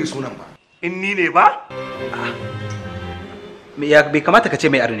yi halin mai sunan ba. In ni ne ba? Bai kamata ka ce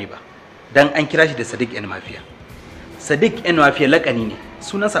mai arne ba. Dan an kira shi da Sadiq yan mafiya. Sadiq yan mafiya lakani ne.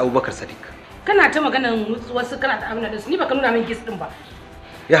 Sunansa Abubakar Sadiq. Kana ta maganan wasu kana ta amina da su ni baka nuna min kiss din ba.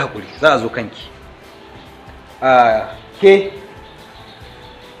 Ya hakuri, za a zo kanki. Ke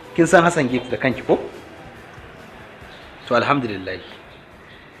kin san Hassan Gate da kanki ko? To alhamdulillah.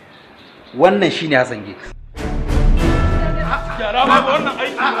 Wannan shine Hassan Gate. Yara ba wannan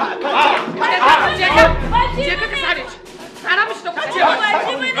aiki. Je ka sare shi. Ana mishi da kwace ba.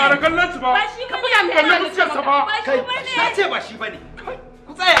 Kara kallon shi ba. Ka buga mai kallon shi ba. Kai, ka ce ba shi bane.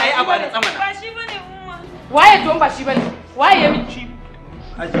 Ku tsaya ayi abu da tsamana. Ba shi bane umma. Waye don ba shi bane? Waye ya miki?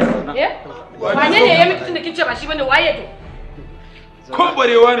 Wane ne ya miki tunda kin ce ba shi bane waye to? Ko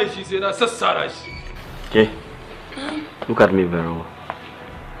barewa ne shi sai na sassara shi. Ke, look at me very well.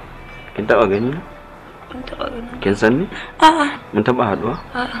 Kin taɓa gani na? Ban taɓa gani. Kin san ni? A'a. Mun taɓa haɗuwa?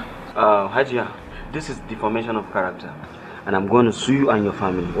 A'a. Hajiya, this is deformation of character and I'm going to sue you and your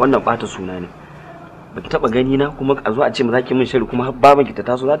family. Wannan ɓata suna ne. Baki taɓa gani na kuma a zo a ce mu zaki min shari kuma har baban ki ta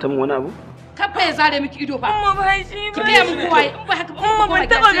taso za ta min wani abu? Kafa ya zare miki ido fa. Umma ba shi ba. Ki ga mun kowa in ba haka ba. Umma ban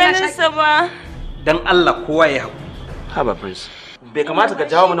taɓa ganin sa ba. Dan Allah kowa ya haƙuri. Haba prince. Bai kamata ka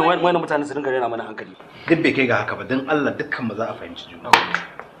jawo mana wani mutane su dinga rena mana hankali. Duk bai kai ga haka ba dan Allah dukkan mu za a fahimci juna.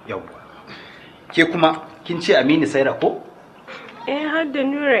 Yawwa. Ke kuma kin ce Aminu Saira ko? Har da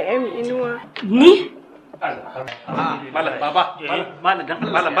Nura M Inuwa. Ni? Malam baba, malam dan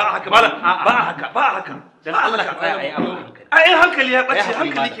Allah. Malam ba haka, malam ba haka, ba haka. Dan Allah ka tsaya ayi abu. Ai hankali ya bace,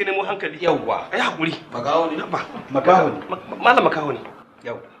 hankali ke nemo hankali. Yawwa. Ai hakuri. Magawo ne. Magawo ne. Malam makaho ne.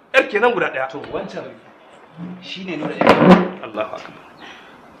 Yawwa. Yar kenan guda daya. To wancan shine Nura M. Allahu akbar.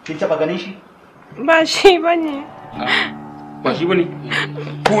 Kin taba ganin shi? Ba shi bane. Ba shi bane.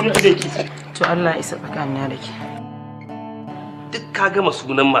 Ko ni da ki. To Allah isa tsakanina da ke. Duk ka gama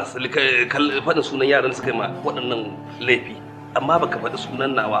sunan masu faɗin sunan yaran suka yi ma waɗannan laifi amma baka faɗi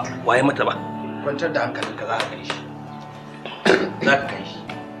sunan nawa waye mata ba. Kwantar da hankalinka za ka gani shi. Za ka gani shi.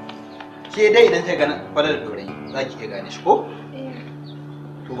 Ke dai idan ta gana falar dorai za ki iya gane shi ko?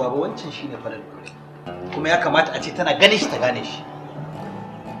 To baba wancan shine falar dorai. Kuma ya kamata a ce tana ganin shi ta gane shi.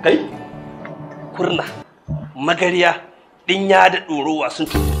 Kai? Kurna, magariya, dinya da ɗorowa sun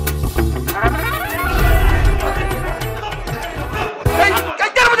tutu.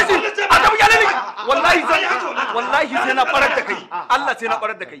 Wallahi sai na farar da kai. Allah sai na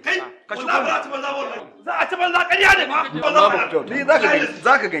farar da kai. Ka shigo. Za a ci banza ƙarya ne ba. Ni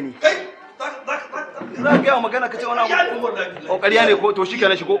za ka gani. Za ka gaya magana ka ce wani abu. O ƙarya ne ko to shi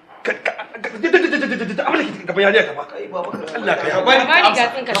kenan shigo. Abin da gaban yariya ka ba. Allah ka yi. Bari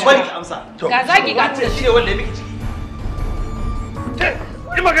ka amsa. Ga zagi ga tunan shi ne wanda ya miki ciki.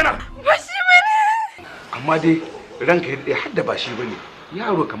 Yi magana. Ba shi bane. Amma dai ranka ya daɗe har da ba shi bane.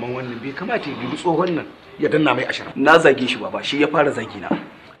 Yaro kaman wannan bai kamata ya dubi tsohon nan ya danna mai ashirin. Na zage shi baba, shi ya fara zagi na.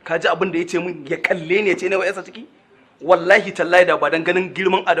 Ka ji abin da ya ce min ya kalle ne ya ce ne wa yasa ciki? Wallahi tallahi da ba dan ganin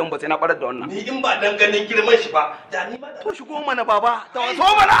girman Adam ba sai na farar da wannan. Ni in ba dan ganin girman shi ba, da ni ma to shigo mana baba. Ta so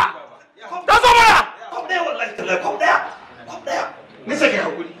mana. Ta so mana. Kwab daya wallahi tallahi kwab daya. Kwab daya. Ni sake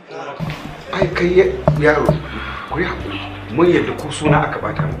hakuri. Ai kai yaro, ku yi hakuri. Mun yadda ku suna aka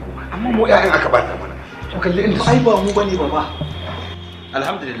bata muku, amma mu ƴaƴan aka bata mana. To kalli inda ai ba mu bane baba.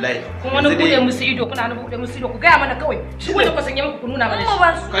 Alhamdulillah. Kun wani bude musu ido kuna na bude musu ido ku gaya mana kawai. Shi wanda ku sanya muku ku nuna mana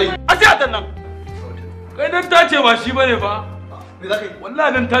shi. Kai, a ce a nan. Kai dan ta ce ba shi bane ba. Me za ka yi?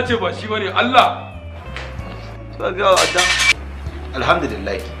 Wallahi dan ta ce ba shi bane Allah. Ka ga adda.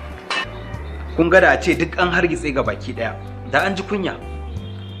 Alhamdulillah. Kun ga da a ce duk an hargitse ga baki daya. Da an ji kunya.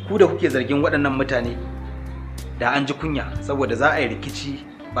 Ku da kuke zargin waɗannan mutane da an ji kunya saboda za a yi rikici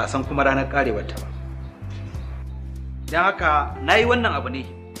ba san kuma ranar karewar ta ba. Dan haka na yi wannan abu ne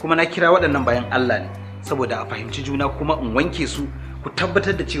kuma na kira waɗannan bayan Allah ne saboda a fahimci juna kuma in wanke su ku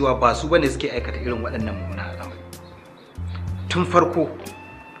tabbatar da cewa ba su bane suke aikata irin waɗannan mummunan al'amari. Tun farko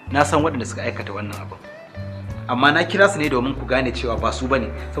na san waɗanda suka aikata wannan abu amma na kira su ne domin ku gane cewa ba su bane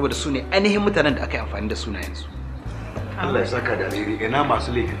saboda su ne ainihin mutanen da aka yi amfani da sunayensu. Allah ya saka da alheri ina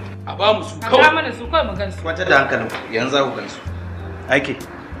masu laifin. A ba mu su kawai. A mana su kawai mu gansu. Kwantar da hankalinku yanzu za ku gansu. Aike.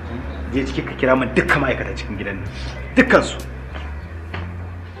 Je ciki ka kira min dukkan ma'aikata cikin gidan nan. Dukkan su.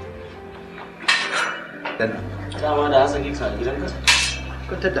 Dan dama da Hassan Giggs a gidanka?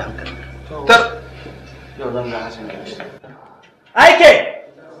 Kwantar da hankalinku. Tar. Yau zan ga Hassan Giggs. Aike.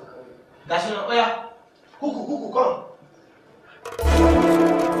 Gashi na oya. Kuku kon.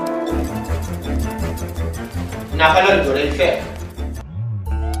 Na falar da rai fair.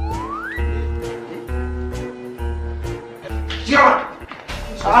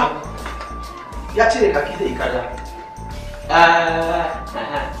 Ya cire kaki da ikada.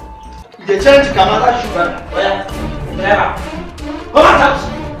 Da canji kamar za shi ba. Waya. Driver. Come on, taxi.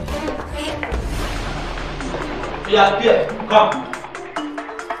 Here, come.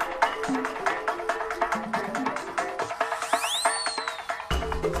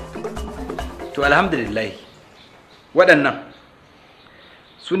 To alhamdulillah waɗannan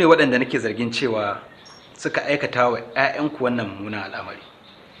su ne waɗanda nake zargin cewa suka aikata wa 'ya'yanku wannan mummunan al'amari,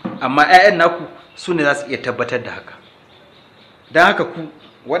 amma 'ya'yan naku su ne za su iya tabbatar da haka. Don haka ku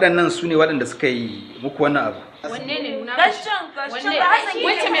waɗannan su ne waɗanda suka yi muku wannan abu. Wanne ne nuna? Gashin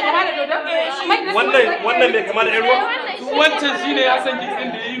Wacce mai kama da dodo? Wannan mai kama da 'yan ruwa? Wancan shine ya san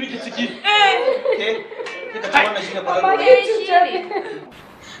gitsin da ya yi miki ciki. Kika ce wannan shine falon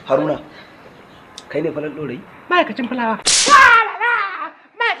Haruna, kai ne falon ɗorayi? Ma'aikacin fulawa.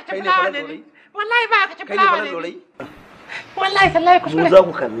 Ma'aikacin fulawa ne. Wallahi ma'aikacin fulawa ne. Wallahi sallahi kuskure. Mu za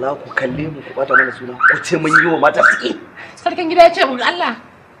ku kalla ku kalle mu ku bata mana suna ku ce mun yi wa mata tsiki. Sarkin gida ya ce mun Allah.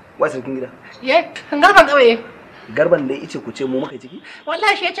 Wai sarkin gida? Ye, garban ƙauye. Garban da yace ku ce mu muka ciki?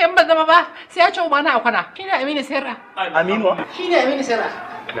 Wallahi shi ya ce in ban zama ba sai ya ce ma na akwana. Shine Aminu Sirra. Aminu? Shine Aminu Sirra.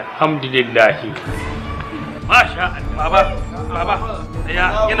 Alhamdulillah. Masha Allah. Baba.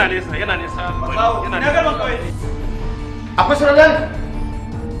 Yana nesa. Yana nesa. Akwai sauran?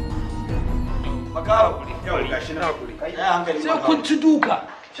 Makara kuri. Yau gashi na kuri. Sai kun ci duka.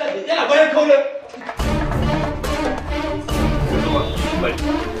 Yana bayan kaule.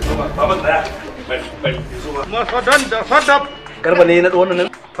 Baba tsaya. Bari. Masadan da sadab. Garba ne na wannan nan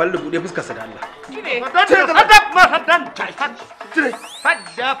fallu bude fuskar sa da Allah.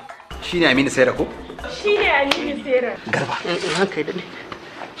 Sadab. Shine Aminu Saira ko? Shine Aminu Saira. Garba. Ranka da ne.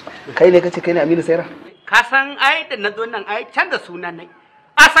 Kai ne kace kai ne Aminu Saira? Ka san ai da nazo nan ai canza sunan nai.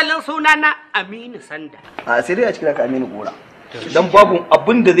 Asalin sunana Aminu Sanda. A sai dai a cikin ka Aminu Gora. Dan babu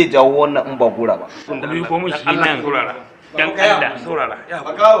abin da zai jawo wannan in ba gora ba. Ni ko mun shi nan saurara. Dan Allah saurara.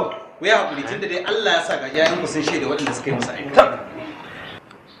 Makawo, ku yi hakuri tunda dai Allah ya sa ga yayin ku sun shaida waɗanda suka yi musu aiki.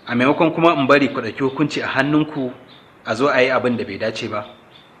 A maimakon kuma in bari ku ɗauki hukunci a hannunku a zo a yi abin da bai dace ba.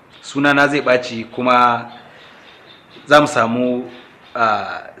 Sunana zai ɓaci kuma za mu samu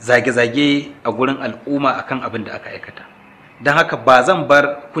zage-zage a gurin al'umma akan abin da aka aikata. Don haka ba zan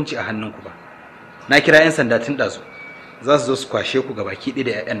bar hukunci a hannunku ba. Na kira 'yan sanda tun ɗazu. Za su zo su kwashe ku ga baki ɗaya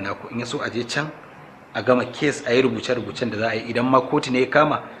da 'ya'yan naku in ya so a je can a gama kes a yi rubuce-rubucen da za a yi idan ma kotu ne ya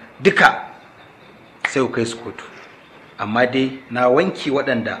kama duka sai ku kai su kotu. Amma dai na wanki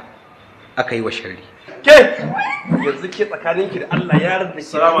waɗanda aka yi wa sharri. Ke yanzu ke tsakaninki da Allah yaron da ke.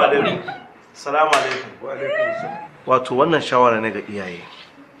 Salamu alaikum. Salamu alaikum. Wa alaikum salam. Wato wannan shawara ne ga iyaye.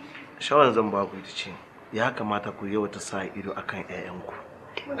 Shawaran zan ba ku ita ce ya kamata ku yawata sa ido akan 'ya'yanku.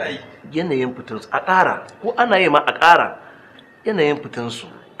 Yanayin fitansu a ƙara ko ana yi ma a ƙara yanayin fitansu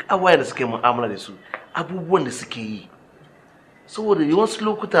ƙawaye da suke mu'amala da su abubuwan da suke yi saboda yawansu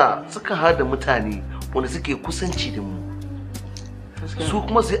lokuta suka haɗa da mutane wanda suke kusanci da mu su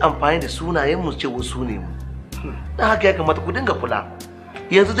kuma su yi amfani da sunayen mu ce wasu ne mu dan haka ya kamata ku dinga kula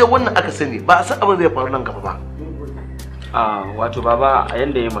yanzu dai wannan aka sani ba a san abin zai faru nan gaba ba. Wato baba a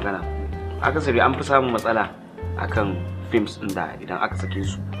yanda ya magana akasari an fi samun matsala akan films din da idan aka sake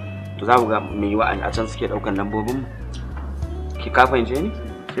su to za mu ga mai yiwa a can suke daukan lambobin mu ki ka fahimce ni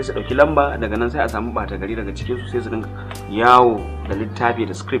sai su dauki lamba daga nan sai a samu bata gari daga cikin su sai su dinga yawo da littafi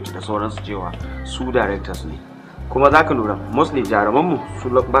da script da sauransu cewa su directors ne kuma za ka lura mostly jaruman mu su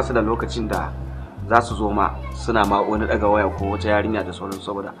ba su da lokacin da za su zo ma suna ma wani daga waya ko wata yarinya da sauransu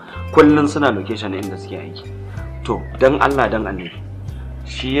saboda kullun suna location inda suke aiki to dan Allah dan annabi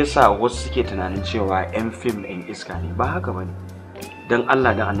shi yasa wasu suke tunanin cewa yan fim ɗin iska ne ba haka bane dan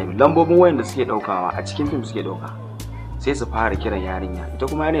Allah dan annabi lambobin wayan da suke daukawa a cikin fim suke dauka sai su fara kiran yarinya ita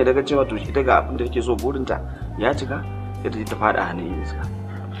kuma yarinya daga cewa to ita ga abin da take so burinta ya cika ita ta fada hannun iska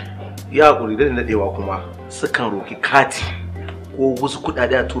ya hakuri da nadewa kuma sukan roki kati ko wasu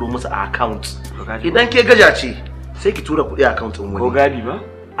kuɗaɗe a turo musu a account idan ke gaja ce sai ki tura kuɗi a account ɗin wani ko gadi ba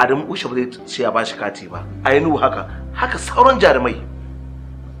Adamu Usha ba zai ce ya bashi kati ba ainihu haka sauran jarumai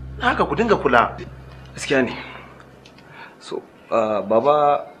haka ku dinga kula gaskiya ne so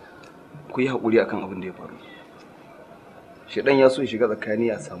baba ku yi haƙuri akan abin da ya faru shedan ya so ya shiga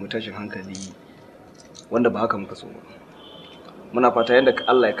tsakani a samu tashin hankali wanda ba haka muka so ba muna fata yadda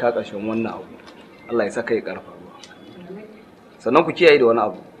Allah ya kaka shi wannan abu Allah ya saka ya karfa ruwa sannan ku kiyaye da wani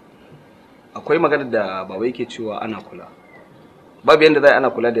abu akwai magana da baba yake cewa ana kula babu yanda zai ana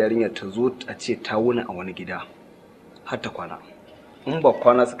kula da yarinyar ta zo a ce ta wuni a wani gida har ta kwana in ba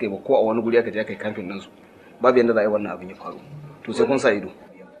kwana suka yi ba ko a wani guri aka je aka yi kamfin ɗinsu babu yanda za a yi wannan abin ya faru to sai kun sa ido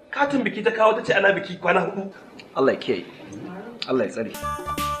katin biki ta kawo ta ce ana biki kwana 4 Allah ya kiyaye Allah ya tsare.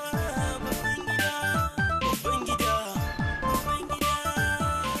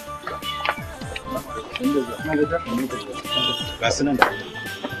 Ga su nan da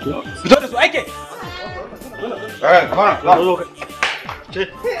fito da su aike.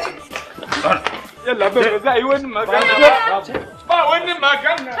 Yalla bai za a yi wani magana ba wani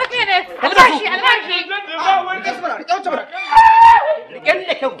magana. Kake ne, albashi, albashi. Ba wani Riƙe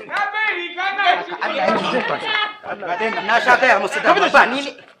da kyau. Na bai riga na shi. Allah ya ji zai na sha gaya musu da ba ni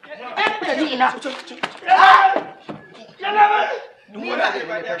ne. Da ni ina. Duk wani abu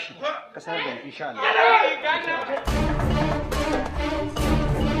da ya tashi ka sanar da insha Allah.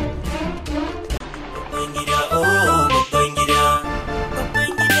 Bindiga, oh.